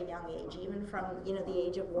contacts at a young age, even from the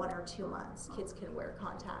age of 1 or 2 months. Kids can wear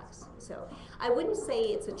contacts. So I wouldn't say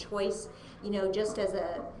it's a choice, just as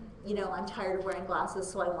a, I'm tired of wearing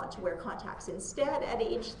glasses, so I want to wear contacts instead at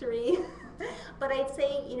age 3. But I'd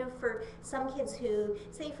say, for some kids who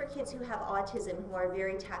have autism, who are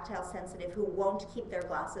very tactile sensitive, who won't keep their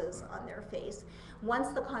glasses on their face, once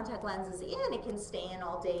the contact lens is in, it can stay in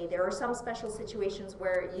all day. There are some special situations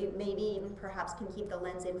where you maybe even perhaps can keep the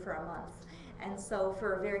lens in for a month. And so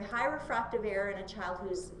for a very high refractive error in a child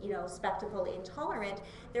who's, spectacle intolerant,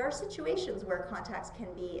 there are situations where contacts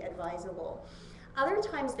can be advisable. Other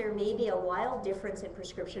times there may be a wild difference in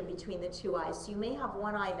prescription between the two eyes. So you may have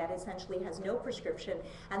one eye that essentially has no prescription,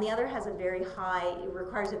 and the other has a very high, it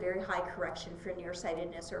requires a very high correction for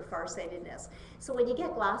nearsightedness or farsightedness. So when you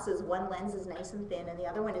get glasses, one lens is nice and thin, and the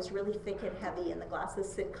other one is really thick and heavy, and the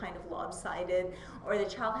glasses sit kind of lopsided, or the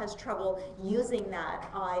child has trouble using that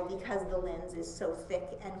eye because the lens is so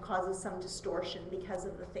thick and causes some distortion because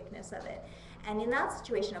of the thickness of it. And in that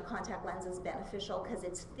situation, a contact lens is beneficial because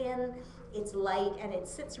it's thin, it's light, and it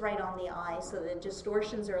sits right on the eye, so the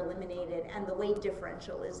distortions are eliminated and the weight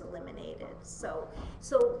differential is eliminated. So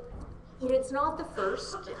it's not the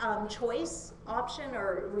first choice option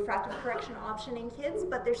or refractive correction option in kids,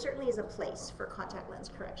 but there certainly is a place for contact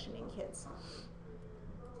lens correction in kids.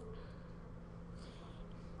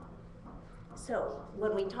 So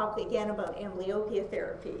when we talk again about amblyopia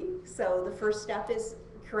therapy, so the first step is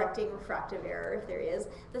correcting refractive error if there is.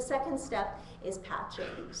 The second step is patching.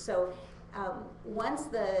 So once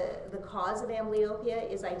the cause of amblyopia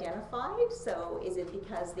is identified, so is it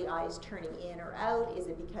because the eye is turning in or out? Is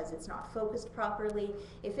it because it's not focused properly?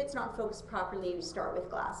 If it's not focused properly, we start with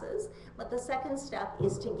glasses. But the second step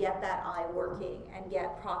is to get that eye working and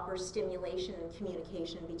get proper stimulation and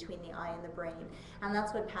communication between the eye and the brain. And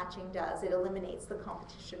that's what patching does. It eliminates the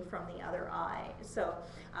competition from the other eye. So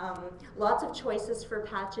lots of choices for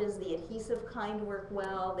patches. The adhesive kind work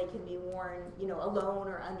well. They can be worn, alone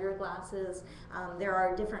or under glasses. There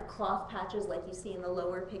are different cloth patches like you see in the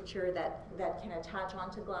lower picture that can attach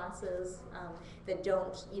onto glasses that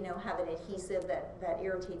don't have an adhesive that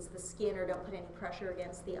irritates the skin or don't put any pressure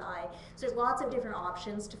against the eye. So there's lots of different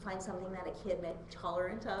options to find something that a kid may be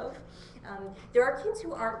tolerant of. There are kids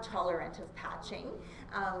who aren't tolerant of patching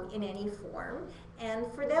in any form, and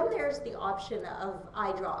for them there's the option of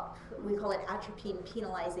eye drop. We call it atropine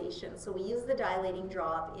penalization. So we use the dilating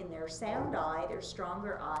drop in their sound eye, their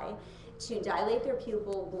stronger eye, to dilate their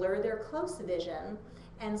pupil, blur their close vision,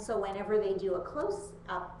 and so whenever they do a close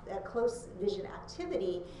vision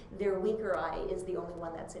activity, their weaker eye is the only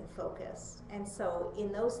one that's in focus. And so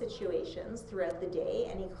in those situations, throughout the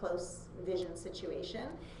day, any close vision situation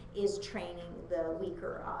is training the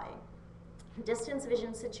weaker eye. Distance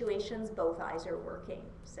vision situations, both eyes are working.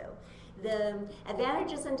 So the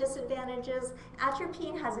advantages and disadvantages,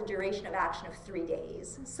 atropine has a duration of action of 3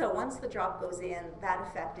 days. So once the drop goes in, that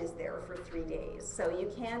effect is there for 3 days. So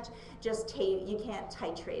you can't just you can't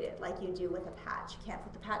titrate it like you do with a patch. You can't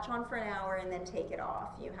put the patch on for an hour and then take it off.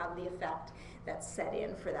 You have the effect that's set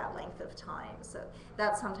in for that length of time. So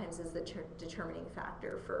that sometimes is the determining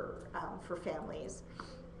factor for families.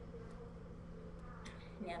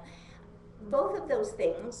 Now, both of those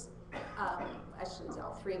things, actually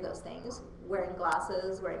all three of those things, wearing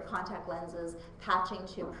glasses, wearing contact lenses, patching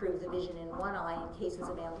to improve the vision in one eye in cases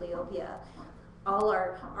of amblyopia, all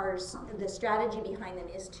the strategy behind them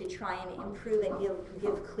is to try and improve and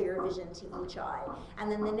give clear vision to each eye.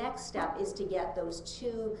 And then the next step is to get those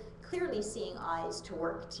two clearly seeing eyes to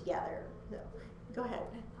work together. So, go ahead.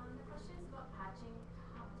 The question is about patching.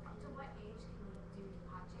 Up to what age can you do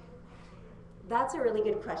patching? That's a really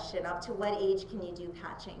good question. Up to what age can you do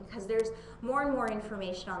patching? Because there's more and more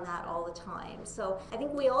information on that all the time. So I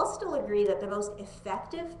think we all still agree that the most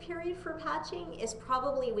effective period for patching is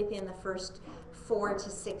probably within the first 4 to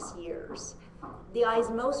 6 years. The eye is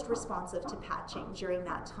most responsive to patching during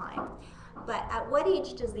that time. But at what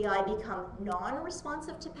age does the eye become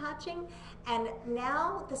non-responsive to patching? And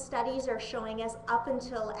now the studies are showing us up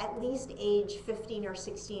until at least age 15 or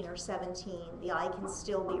 16 or 17, the eye can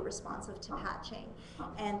still be responsive to patching.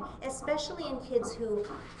 And especially in kids who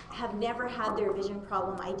have never had their vision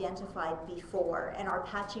problem identified before and are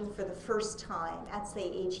patching for the first time at, say,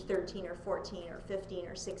 age 13 or 14 or 15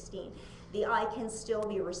 or 16, the eye can still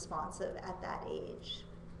be responsive at that age.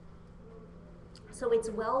 So it's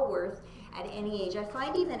well worth at any age. I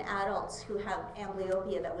find even adults who have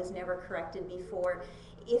amblyopia that was never corrected before,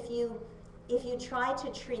 if you try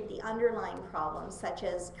to treat the underlying problems, such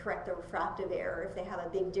as correct the refractive error, if they have a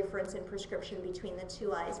big difference in prescription between the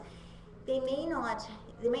two eyes, they may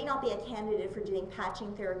not be a candidate for doing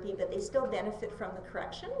patching therapy, but they still benefit from the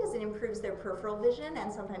correction because it improves their peripheral vision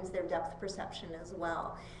and sometimes their depth perception as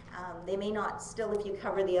well. They may not still, if you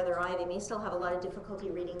cover the other eye, they may still have a lot of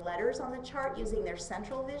difficulty reading letters on the chart using their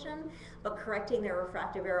central vision, but correcting their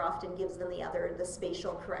refractive error often gives them the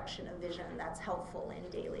spatial correction of vision that's helpful in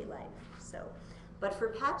daily life. So, but for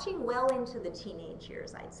patching well into the teenage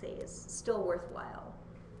years, I'd say is still worthwhile.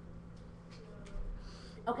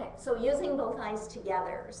 Okay, so using both eyes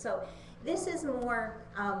together. So this is more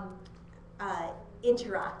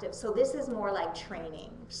interactive. So this is more like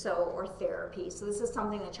training, or therapy. So this is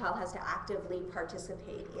something the child has to actively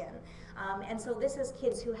participate in. And so this is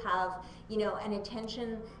kids who have,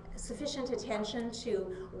 sufficient attention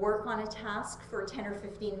to work on a task for 10 or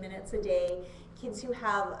 15 minutes a day. Kids who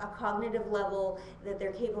have a cognitive level that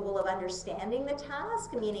they're capable of understanding the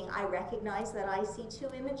task, meaning I recognize that I see two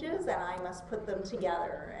images and I must put them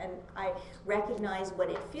together. And I recognize what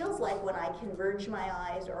it feels like when I converge my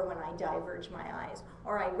eyes or when I diverge my eyes.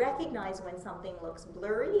 Or I recognize when something looks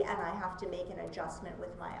blurry and I have to make an adjustment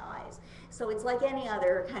with my eyes. So it's like any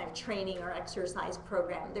other kind of training or exercise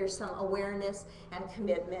program. There's some awareness and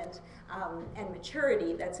commitment and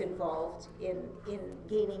maturity that's involved in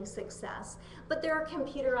gaining success. But there are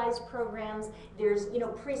computerized programs. There's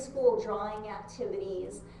preschool drawing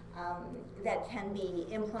activities that can be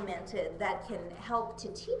implemented that can help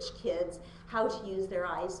to teach kids how to use their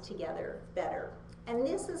eyes together better. And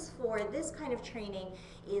this kind of training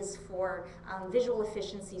is for visual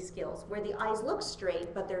efficiency skills, where the eyes look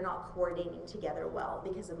straight, but they're not coordinating together well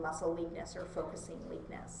because of muscle weakness or focusing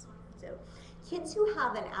weakness. So kids who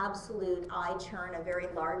have an absolute eye turn, a very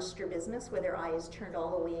large strabismus, where their eye is turned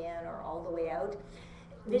all the way in or all the way out,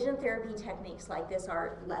 vision therapy techniques like this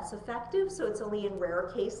are less effective, so it's only in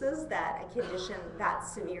rare cases that a condition that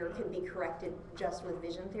severe can be corrected just with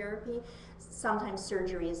vision therapy. Sometimes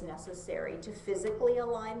surgery is necessary to physically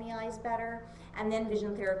align the eyes better, and then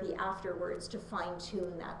vision therapy afterwards to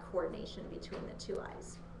fine-tune that coordination between the two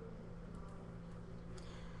eyes.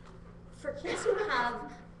 For kids who have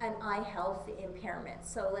an eye health impairment,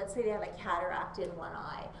 so let's say they have a cataract in one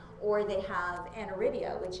eye, or they have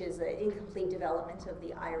aniridia, which is an incomplete development of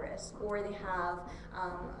the iris, or they have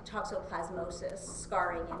toxoplasmosis,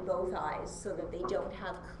 scarring in both eyes so that they don't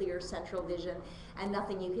have clear central vision, and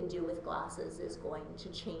nothing you can do with glasses is going to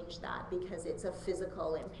change that because it's a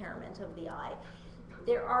physical impairment of the eye.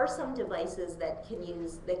 There are some devices that can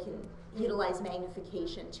utilize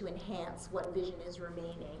magnification to enhance what vision is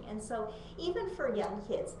remaining. And so even for young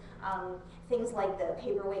kids, things like the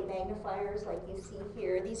paperweight magnifiers like you see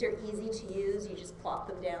here, these are easy to use. You just plop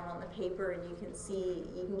them down on the paper and you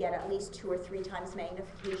can get at least 2 or 3 times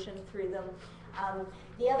magnification through them.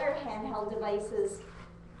 The other handheld devices,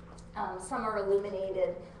 some are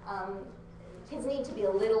illuminated. Kids need to be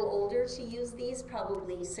a little older to use these,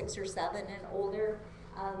 probably 6 or 7 and older.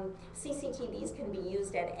 CCTVs can be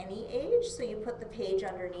used at any age, so you put the page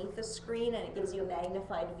underneath the screen and it gives you a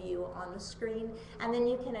magnified view on the screen, and then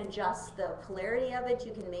you can adjust the polarity of it.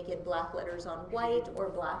 You can make it black letters on white or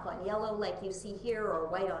black on yellow like you see here, or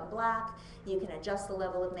white on black. You can adjust the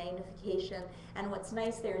level of magnification, and what's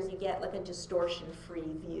nice there is you get like a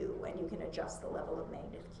distortion-free view, and you can adjust the level of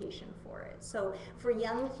magnification for it. So for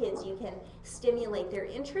young kids, you can stimulate their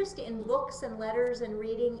interest in books and letters and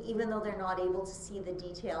reading, even though they're not able to see the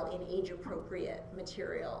detail in age-appropriate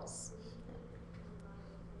materials.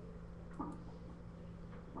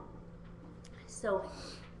 So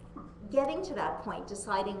getting to that point,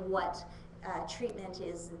 deciding what treatment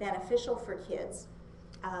is beneficial for kids,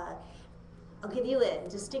 I'll give you a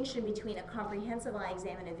distinction between a comprehensive eye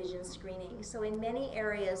exam and a vision screening. So in many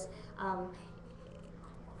areas,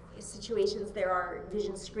 situations, there are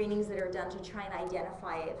vision screenings that are done to try and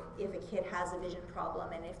identify if a kid has a vision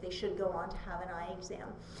problem and if they should go on to have an eye exam.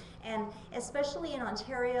 And especially in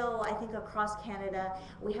Ontario, I think across Canada,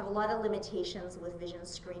 we have a lot of limitations with vision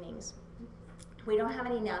screenings. We don't have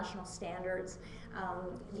any national standards.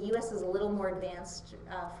 The US is a little more advanced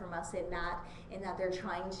from us in that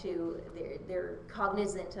they're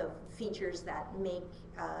cognizant of features that make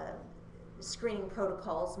screening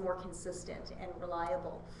protocols more consistent and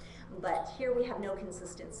reliable. But here we have no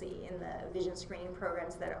consistency in the vision screening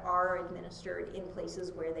programs that are administered in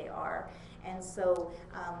places where they are. And so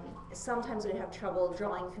sometimes we have trouble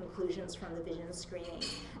drawing conclusions from the vision screening.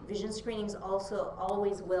 Vision screenings also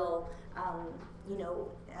always will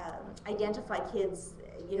identify kids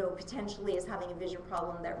potentially as having a vision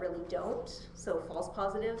problem that really don't, so false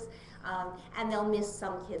positives, and they'll miss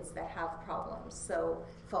some kids that have problems, so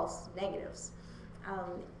false negatives.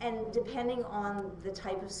 And depending on the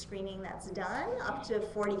type of screening that's done, up to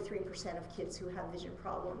 43% of kids who have vision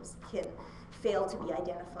problems can fail to be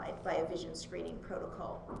identified by a vision screening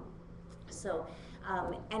protocol. So,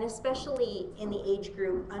 and especially in the age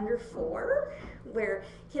group under 4, where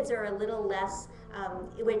kids are a little less,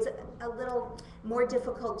 it's a little more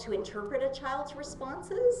difficult to interpret a child's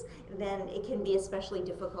responses, then it can be especially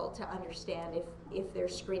difficult to understand if they're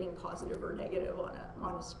screening positive or negative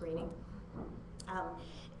on a screening.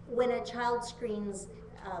 When a child screens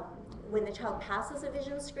when the child passes a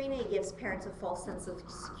vision screening, it gives parents a false sense of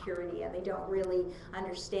security, and they don't really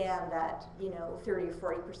understand that, you know, 30 or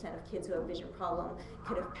 40% of kids who have a vision problem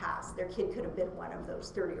could have passed. Their kid could have been one of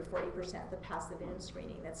those 30 or 40% that passed the vision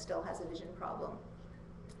screening that still has a vision problem.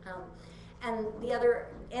 And the other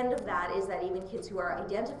end of that is that even kids who are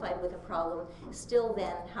identified with a problem still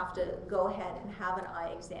then have to go ahead and have an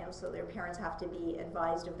eye exam, so their parents have to be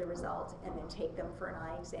advised of the result and then take them for an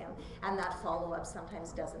eye exam. And that follow-up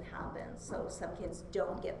sometimes doesn't happen, so some kids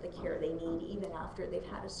don't get the care they need even after they've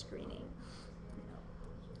had a screening.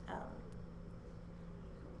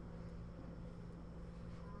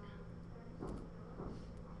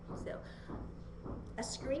 So a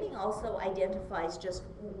screening also identifies just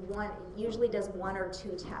one, usually does one or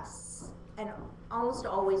two tests, and almost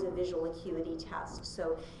always a visual acuity test.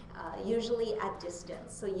 So usually at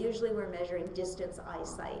distance. So usually we're measuring distance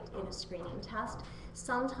eyesight in a screening test,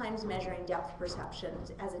 sometimes measuring depth perception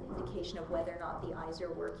as an indication of whether or not the eyes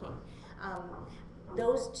are working.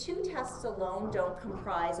 Those two tests alone don't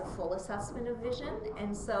comprise a full assessment of vision,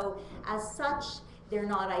 and so as such, they're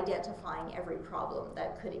not identifying every problem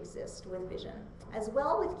that could exist with vision. As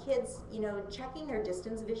well with kids, you know, checking their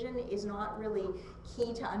distance vision is not really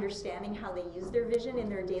key to understanding how they use their vision in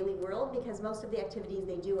their daily world, because most of the activities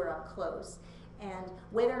they do are up close. And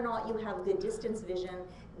whether or not you have good distance vision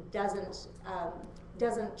doesn't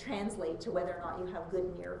translate to whether or not you have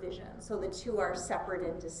good near vision. So the two are separate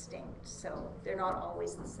and distinct, so they're not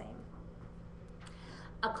always the same.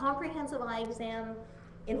 A comprehensive eye exam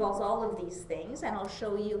involves all of these things, and I'll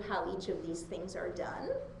show you how each of these things are done.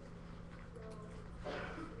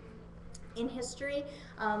 In history,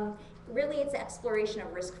 really it's exploration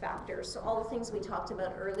of risk factors. So all the things we talked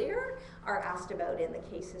about earlier are asked about in the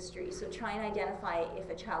case history. So try and identify if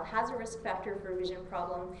a child has a risk factor for a vision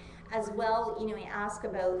problem. As well, you know, we ask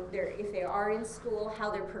about if they are in school,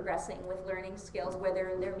 how they're progressing with learning skills,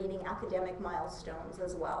 whether they're meeting academic milestones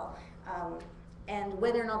as well. And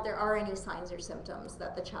whether or not there are any signs or symptoms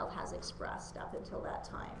that the child has expressed up until that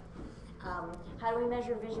time. How do we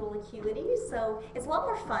measure visual acuity? So it's a lot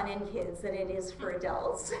more fun in kids than it is for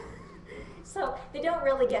adults. So they don't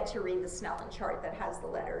really get to read the Snellen chart that has the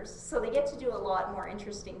letters. So they get to do a lot more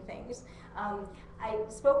interesting things. I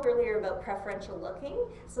spoke earlier about preferential looking.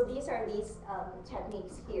 So these are these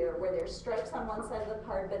techniques here where there's stripes on one side of the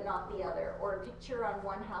card but not the other, or a picture on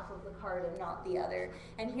one half of the card and not the other.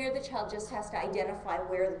 And here the child just has to identify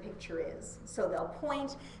where the picture is. So they'll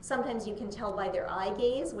point. Sometimes you can tell by their eye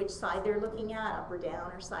gaze which side they're looking at, up or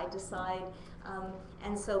down or side to side.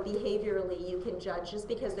 And so behaviorally you can judge just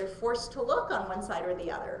because they're forced to look on one side or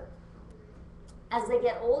the other. As they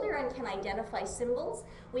get older and can identify symbols,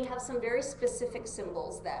 we have some very specific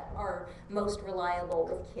symbols that are most reliable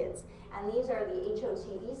with kids. And these are the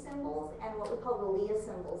HOTV symbols and what we call the LEA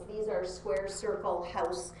symbols. These are square, circle,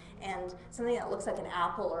 house, and something that looks like an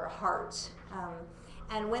apple or a heart.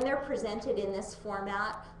 And when they're presented in this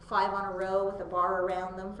format, 5 on a row with a bar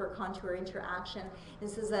around them for contour interaction,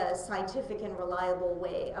 this is a scientific and reliable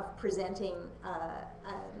way of presenting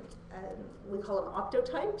we call them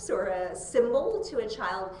octotypes, or a symbol to a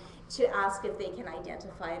child to ask if they can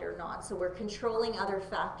identify it or not. So we're controlling other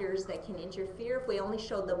factors that can interfere. If we only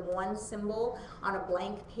showed them one symbol on a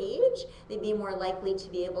blank page, they'd be more likely to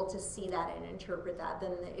be able to see that and interpret that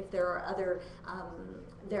than if there are other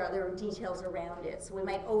details around it. So we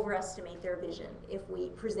might overestimate their vision if we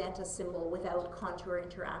present a symbol without contour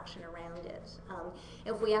interaction around it.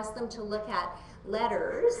 If we ask them to look at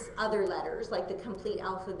letters, other letters, like the complete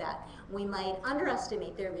alphabet, we might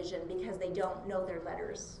underestimate their vision because they don't know their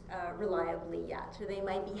letters reliably yet, or they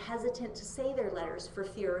might be hesitant to say their letters for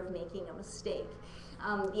fear of making a mistake.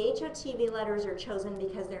 The HOTV letters are chosen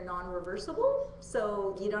because they're non-reversible,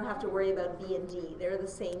 so you don't have to worry about B and D. They're the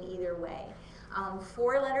same either way.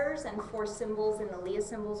 4 letters and 4 symbols in the LEA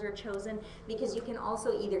symbols are chosen because you can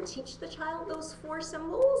also either teach the child those 4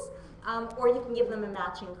 symbols or you can give them a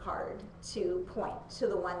matching card to point to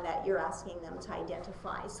the one that you're asking them to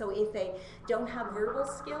identify. So if they don't have verbal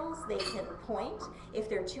skills, they can point. If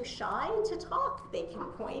they're too shy to talk, they can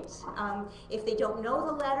point. If they don't know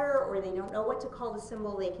the letter or they don't know what to call the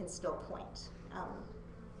symbol, they can still point.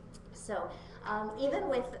 Even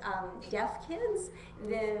with deaf kids,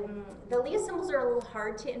 the LEA symbols are a little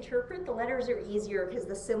hard to interpret. The letters are easier because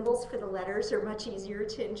the symbols for the letters are much easier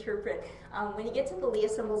to interpret. When you get to the LEA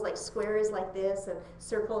symbols, like square is like this, and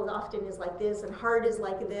circle often is like this, and heart is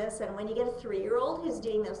like this, and when you get a 3-year-old who's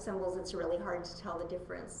doing those symbols, it's really hard to tell the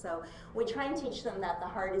difference. So we try and teach them that the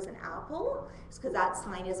heart is an apple, because that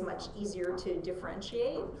sign is much easier to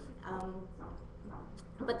differentiate.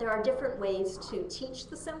 But there are different ways to teach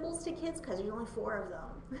the symbols to kids because there's only 4 of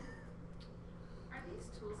them.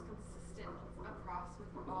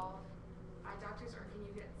 doctors, or can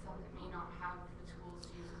you get some that may not have the tools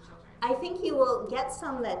to use with children? I think you will get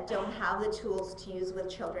some that don't have the tools to use with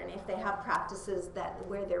children if they have practices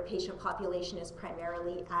where their patient population is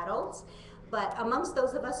primarily adults. But amongst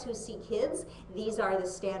those of us who see kids, these are the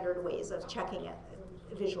standard ways of checking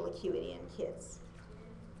visual acuity in kids.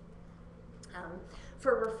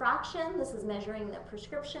 For refraction, this is measuring the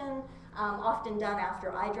prescription, often done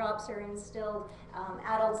after eye drops are instilled.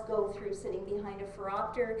 Adults go through sitting behind a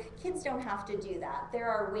phoropter. Kids don't have to do that. There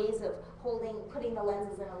are ways of putting the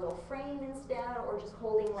lenses in a little frame instead, or just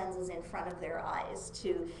holding lenses in front of their eyes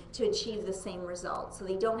to achieve the same result. So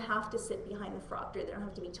they don't have to sit behind the phoropter. They don't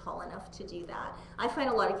have to be tall enough to do that. I find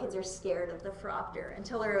a lot of kids are scared of the phoropter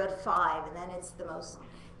until they're about 5, and then it's the most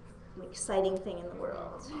exciting thing in the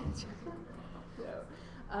world.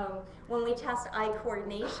 When we test eye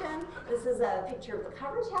coordination, this is a picture of the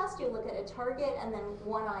cover test. You look at a target, and then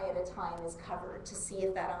one eye at a time is covered to see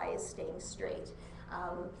if that eye is staying straight.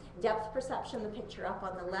 Depth perception, the picture up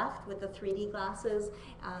on the left with the 3D glasses.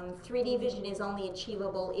 3D vision is only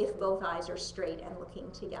achievable if both eyes are straight and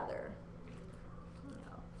looking together.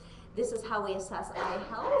 This is how we assess eye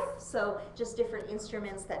health. So just different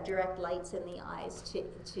instruments that direct lights in the eyes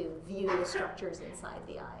to view the structures inside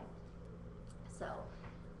the eye. So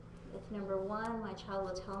with number 1, my child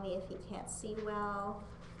will tell me if he can't see well.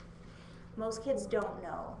 Most kids don't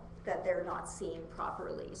know that they're not seeing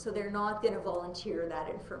properly, so they're not going to volunteer that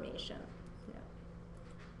information.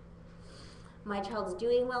 My child's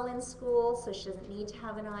doing well in school, so she doesn't need to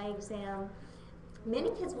have an eye exam.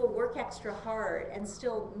 Many kids will work extra hard and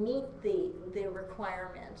still meet the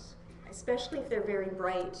requirement, especially if they're very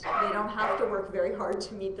bright. They don't have to work very hard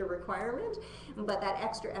to meet the requirement, but that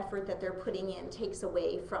extra effort that they're putting in takes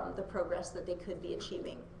away from the progress that they could be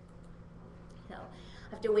achieving. So I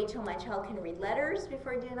have to wait till my child can read letters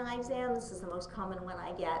before I do an eye exam. This is the most common one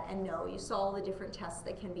I get. And no, you saw all the different tests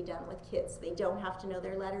that can be done with kids. They don't have to know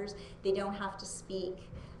their letters. They don't have to speak.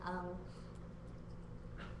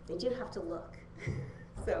 They do have to look.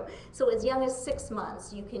 So as young as 6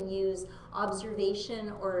 months, you can use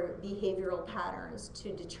observation or behavioral patterns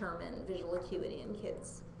to determine visual acuity in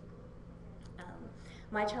kids.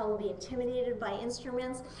 My child will be intimidated by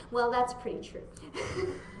instruments. Well, that's pretty true.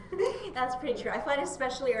 That's pretty true. I find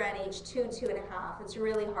especially around age 2, 2.5, it's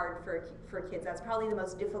really hard for kids. That's probably the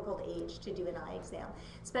most difficult age to do an eye exam,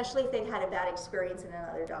 especially if they've had a bad experience in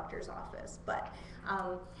another doctor's office. But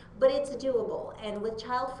it's doable. And with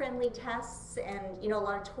child-friendly tests and a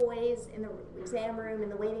lot of toys in the exam room, in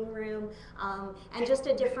the waiting room, and just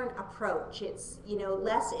a different approach. It's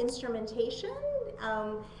less instrumentation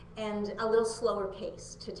and a little slower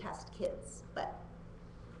pace to test kids, but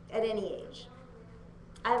at any age.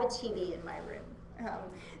 I have a TV in my room,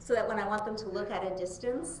 so that when I want them to look at a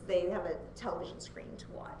distance, they have a television screen to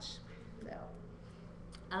watch.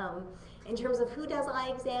 So, in terms of who does eye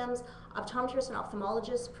exams, optometrists and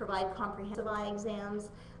ophthalmologists provide comprehensive eye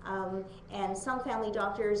exams, and some family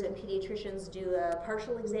doctors and pediatricians do a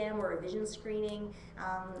partial exam or a vision screening.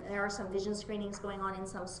 There are some vision screenings going on in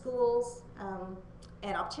some schools,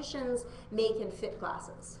 and opticians make and fit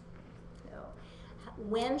glasses.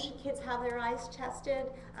 When should kids have their eyes tested?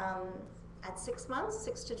 At 6 months,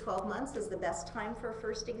 6 to 12 months is the best time for a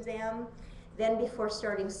first exam. Then before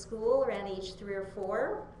starting school, around age 3 or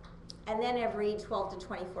 4. And then every 12 to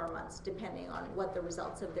 24 months, depending on what the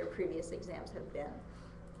results of their previous exams have been.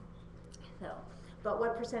 So, but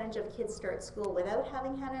what percentage of kids start school without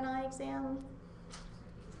having had an eye exam?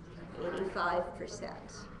 85%.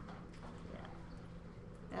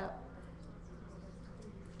 Yeah.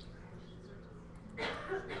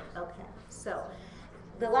 Okay, so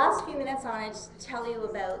the last few minutes I want to tell you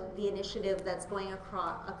about the initiative that's going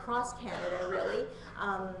across Canada, really,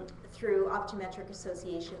 through optometric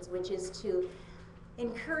associations, which is to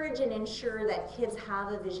encourage and ensure that kids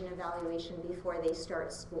have a vision evaluation before they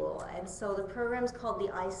start school. And so the program's called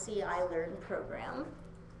the I See, I Learn program.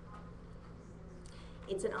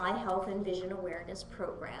 It's an eye health and vision awareness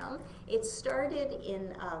program. It started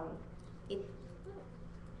in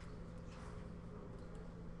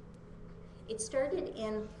It started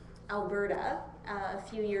in Alberta a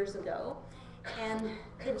few years ago, and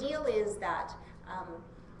the deal is that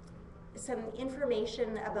some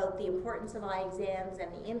information about the importance of eye exams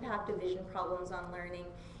and the impact of vision problems on learning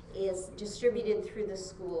is distributed through the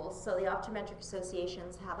schools. So the optometric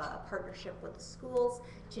associations have a partnership with the schools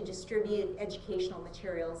to distribute educational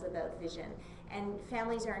materials about vision. And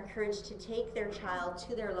families are encouraged to take their child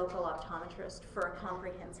to their local optometrist for a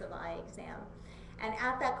comprehensive eye exam. And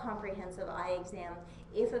at that comprehensive eye exam,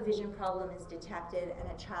 if a vision problem is detected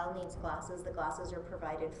and a child needs glasses, the glasses are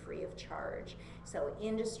provided free of charge. So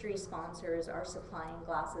industry sponsors are supplying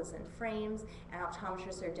glasses and frames, and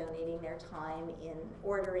optometrists are donating their time in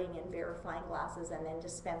ordering and verifying glasses and then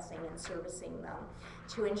dispensing and servicing them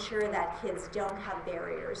to ensure that kids don't have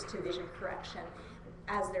barriers to vision correction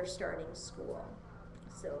as they're starting school.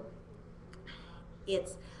 So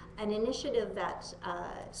it's an initiative that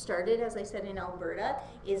started, as I said, in Alberta,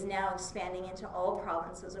 is now expanding into all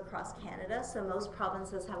provinces across Canada. So most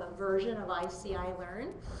provinces have a version of ICI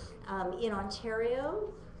Learn. In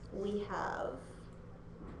Ontario, we have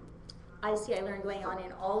ICI Learn going on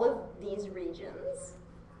in all of these regions.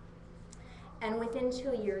 And within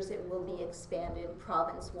 2 years, it will be expanded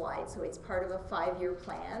province-wide. So it's part of a 5-year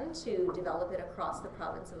plan to develop it across the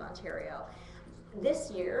province of Ontario.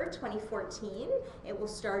 This year, 2014, it will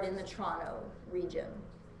start in the Toronto region.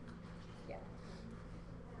 Yeah.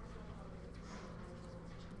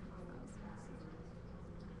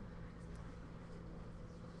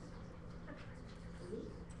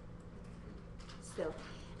 So,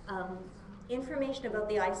 information about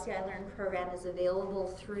the ICI Learn program is available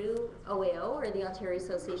through OAO, or the Ontario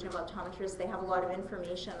Association of Optometrists. They have a lot of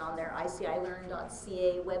information on their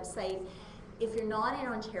icilearn.ca website. If you're not in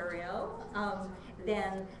Ontario,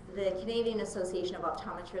 then the Canadian Association of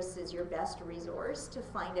Optometrists is your best resource to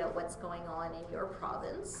find out what's going on in your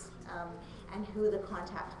province and who the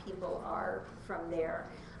contact people are from there.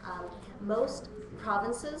 Most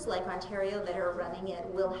provinces, like Ontario, that are running it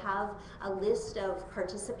will have a list of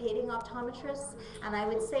participating optometrists, and I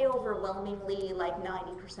would say overwhelmingly like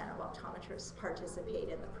 90% of optometrists participate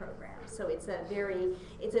in the program. So it's a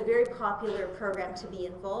very popular program to be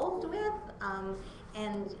involved with,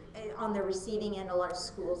 and on the receiving end, a lot of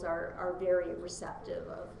schools are very receptive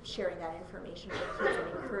of sharing that information with kids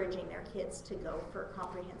and encouraging their kids to go for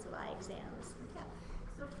comprehensive eye exams. Yeah.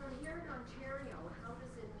 So from here in Ontario, how does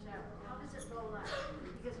it roll out?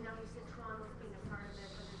 Because now you said Toronto's being a part of it,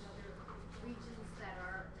 but there's other regions that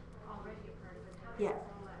are already a part of it. How does it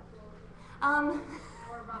roll out?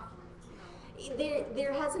 Or roughly?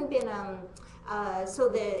 There hasn't been, so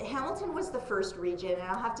the Hamilton was the first region, and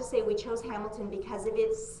I'll have to say we chose Hamilton because of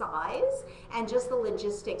its size and just the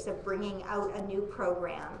logistics of bringing out a new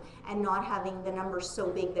program and not having the numbers so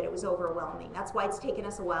big that it was overwhelming. That's why it's taken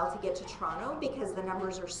us a while to get to Toronto, because the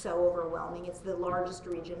numbers are so overwhelming. It's the largest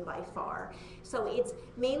region by far. So it's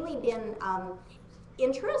mainly been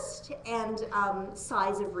interest and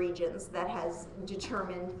size of regions that has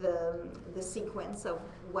determined the sequence of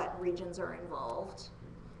what regions are involved.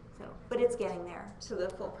 So, but it's getting there to the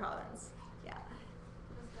full province. Yeah.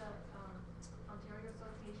 Does the Ontario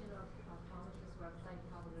Association of Optometrists website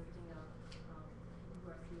have a listing of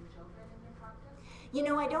who are seeing children in their practice? You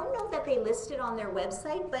know, I don't know that they list it on their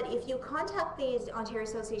website, but if you contact the Ontario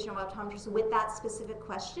Association of Optometrists with that specific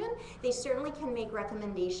question, they certainly can make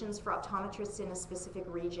recommendations for optometrists in a specific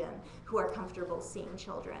region who are comfortable seeing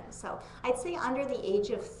children. So I'd say under the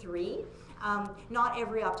age of 3, not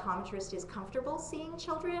every optometrist is comfortable seeing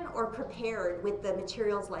children or prepared with the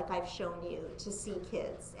materials like I've shown you to see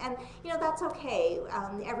kids. And you know, that's okay.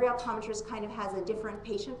 Every optometrist kind of has a different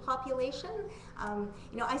patient population.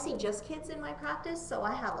 You know, I see just kids in my practice, so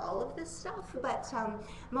I have all of this stuff, but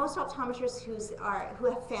most optometrists who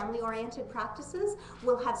have family-oriented practices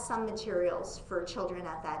will have some materials for children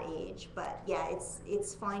at that age. But yeah,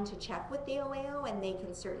 it's fine to check with the OAO, and they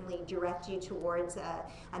can certainly direct you towards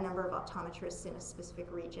a number of optometrists in a specific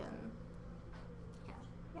region. Yeah.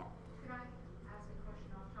 Yeah. Could I ask a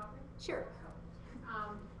question off topic? Sure.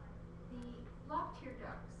 The blocked tear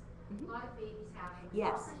ducts, a lot of babies have them.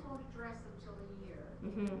 Yes. Doctors won't address them till a year.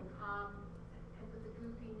 Mm-hmm. And with the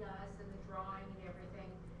goopiness and the drawing and everything,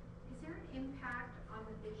 is there an impact on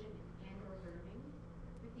the vision and or learning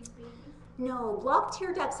with these babies? No, blocked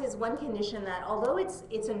tear ducts is one condition that, although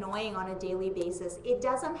it's annoying on a daily basis, it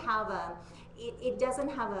doesn't have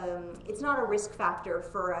it's not a risk factor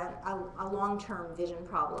for a long-term vision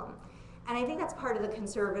problem. And I think that's part of the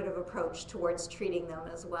conservative approach towards treating them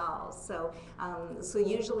as well. So, so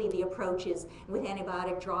usually the approach is with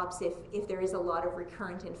antibiotic drops if there is a lot of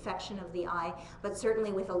recurrent infection of the eye, but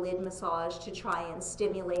certainly with a lid massage to try and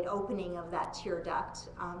stimulate opening of that tear duct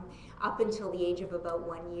up until the age of about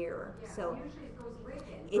 1 year. Yeah, so usually it goes with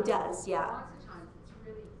it. It does, yeah. Lots of times it's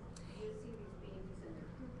really, you see these babies and they're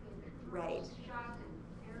pooping, they're Right. shot, and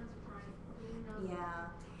parents are trying to clean them. Yeah.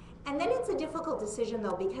 And then it's a difficult decision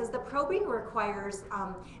though, because the probing requires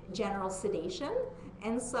general sedation,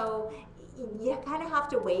 and so you kind of have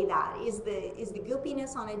to weigh that. Is the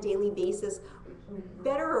goopiness on a daily basis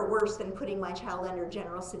better or worse than putting my child under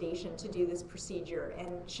general sedation to do this procedure?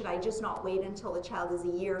 And should I just not wait until the child is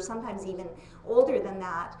a year, sometimes even older than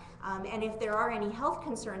that? And if there are any health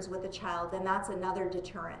concerns with the child, then that's another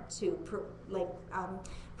deterrent to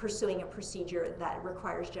pursuing a procedure that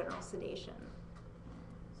requires general sedation.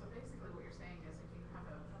 So basically what you're saying is if you have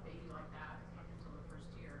a baby like that up until the first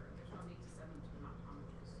year, there's no need to send them to an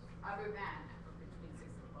optometrist, other than between 6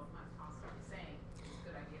 and 12 months, possibly saying it's a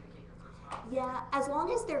good idea to get your first option. Yeah, as long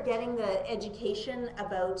as they're getting the education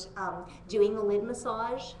about doing the lid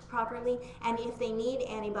massage properly, and if they need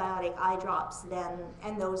antibiotic eye drops, then,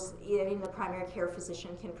 and those, the primary care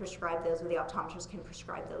physician can prescribe those, or the optometrist can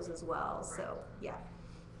prescribe those as well, so, yeah.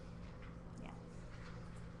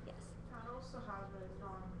 I also have a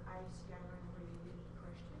non-ICI related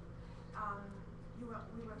question. We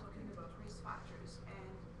were talking about risk factors,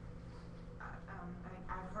 and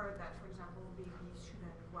I've heard that, for example, babies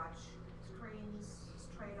shouldn't watch screens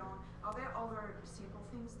straight on. Are there other simple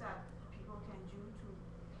things that people can do to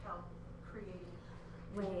help create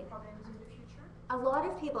vision problems in the future? A lot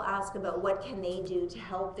of people ask about what can they do to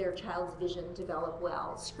help their child's vision develop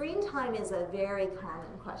well. Screen time is a very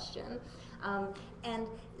common question. And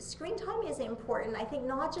screen time is important, I think,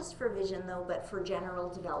 not just for vision though, but for general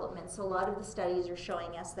development. So a lot of the studies are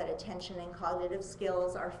showing us that attention and cognitive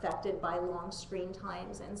skills are affected by long screen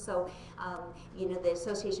times. And so, the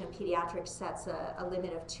Association of Pediatrics sets a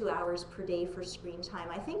limit of 2 hours per day for screen time.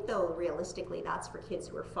 I think though, realistically, that's for kids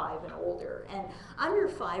who are 5 and older. And under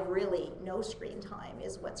 5, really, no screen time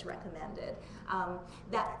is what's recommended.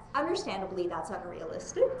 Understandably, that's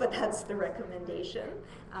unrealistic, but that's the recommendation.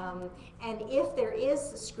 And if there is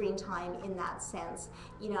screen time in that sense,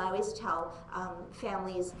 I always tell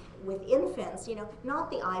families with infants, not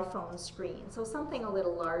the iPhone screen, so something a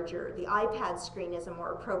little larger. The iPad screen is a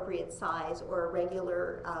more appropriate size, or a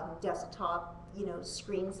regular desktop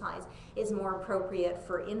screen size is more appropriate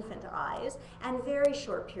for infant eyes, and very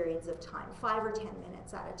short periods of time, 5 or 10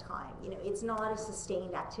 minutes at a time. It's not a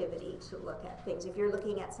sustained activity to look at things. If you're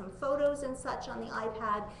looking at some photos and such on the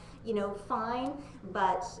iPad, fine,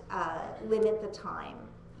 but limit the time,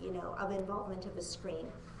 of involvement of a screen.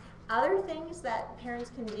 Other things that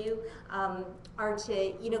parents can do are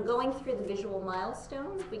to, going through the visual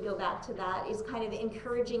milestones, we go back to that, is kind of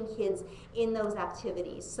encouraging kids in those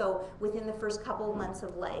activities. So within the first couple of months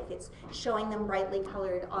of life, it's showing them brightly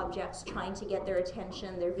colored objects, trying to get their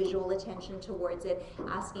attention, their visual attention towards it,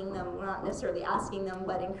 asking them, well, not necessarily asking them,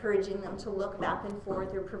 but encouraging them to look back and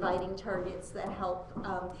forth, or providing targets that help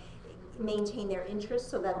maintain their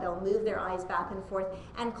interest so that they'll move their eyes back and forth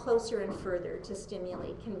and closer and further to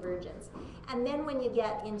stimulate convergence. And then when you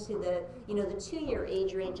get into the, the 2-year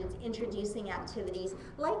age range, it's introducing activities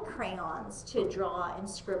like crayons to draw and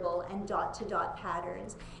scribble, and dot-to-dot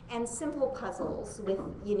patterns, and simple puzzles with,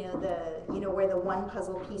 where the one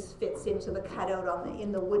puzzle piece fits into the cutout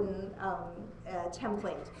in the wooden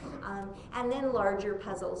template. And then larger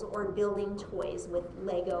puzzles, or building toys with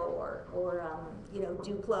Lego or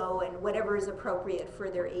Duplo, and whatever is appropriate for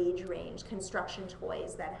their age range, construction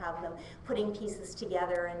toys that have them putting pieces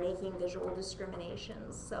together and making visual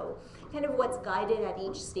discriminations. So kind of what's guided at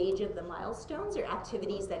each stage of the milestones are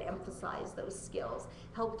activities that emphasize those skills,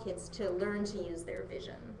 help kids to learn to use their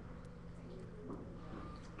vision.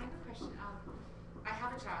 I have a question. I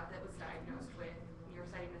have a child that was diagnosed with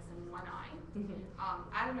nearsightedness in one eye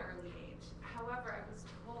at an early age. However, I was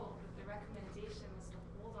told that the recommendation was to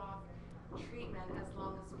hold off treatment as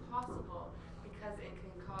long as possible, because it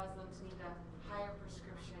can cause them to need a higher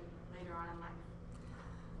prescription later on in life.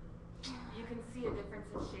 You can see a difference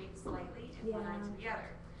in shape slightly in one eye to the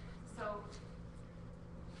other. So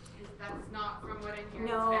that's not from what I'm hearing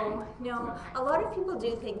today. No. Okay. A lot of people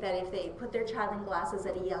do think that if they put their child in glasses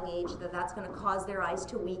at a young age, that's going to cause their eyes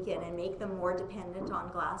to weaken and make them more dependent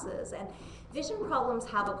on glasses. And vision problems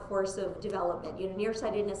have a course of development.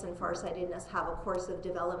 Nearsightedness and farsightedness have a course of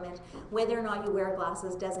development. Whether or not you wear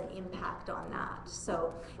glasses doesn't impact on that.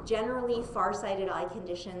 So generally, farsighted eye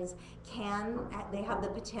conditions they have the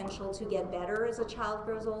potential to get better as a child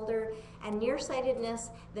grows older. And nearsightedness,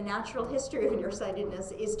 the natural history of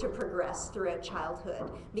nearsightedness is to progress throughout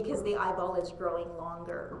childhood, because the eyeball is growing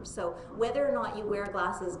longer. So whether or not you wear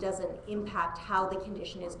glasses doesn't impact how the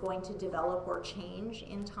condition is going to develop or change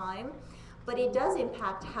in time. But it does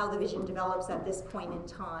impact how the vision develops at this point in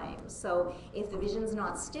time. So if the vision's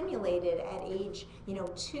not stimulated at age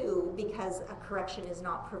 2 because a correction is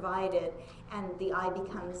not provided, and the eye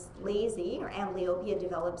becomes lazy, or amblyopia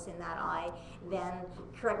develops in that eye, then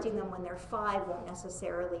correcting them when they're 5 won't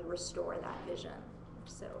necessarily restore that vision.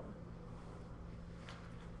 So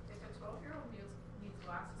If a 12-year-old needs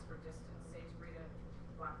glasses for distance, say to read a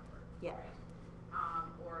blackboard. Yeah. Right?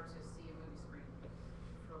 Or to see a movie screen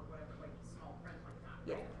for whatever, like small print like that.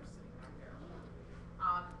 Yeah. Right? They're sitting back there.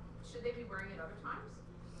 Should they be wearing it other times?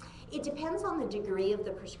 It depends on the degree of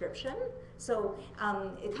the prescription. So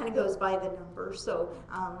it kind of goes by the number. So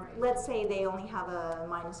let's say they only have a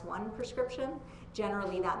 -1 prescription.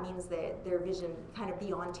 Generally, that means that their vision kind of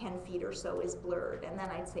beyond 10 feet or so is blurred. And then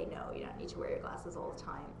I'd say, no, you don't need to wear your glasses all the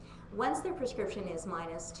time. Once their prescription is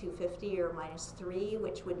 -250 or -3,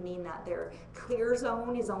 which would mean that their clear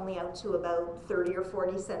zone is only out to about 30 or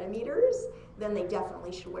 40 centimeters, then they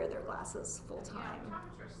definitely should wear their glasses full time. Yeah,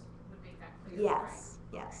 optometrists would make that clear. Yes,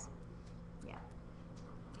 yes, yeah.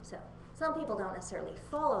 So some people don't necessarily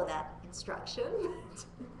follow that instruction.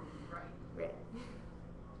 Right. Right.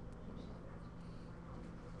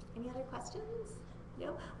 Any other questions?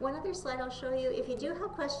 No? One other slide I'll show you. If you do have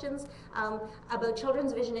questions about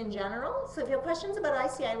children's vision in general, so if you have questions about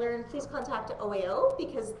ICI Learn, please contact OAO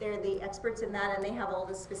because they're the experts in that and they have all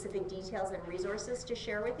the specific details and resources to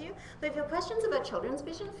share with you. But if you have questions about children's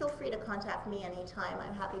vision, feel free to contact me anytime.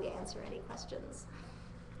 I'm happy to answer any questions.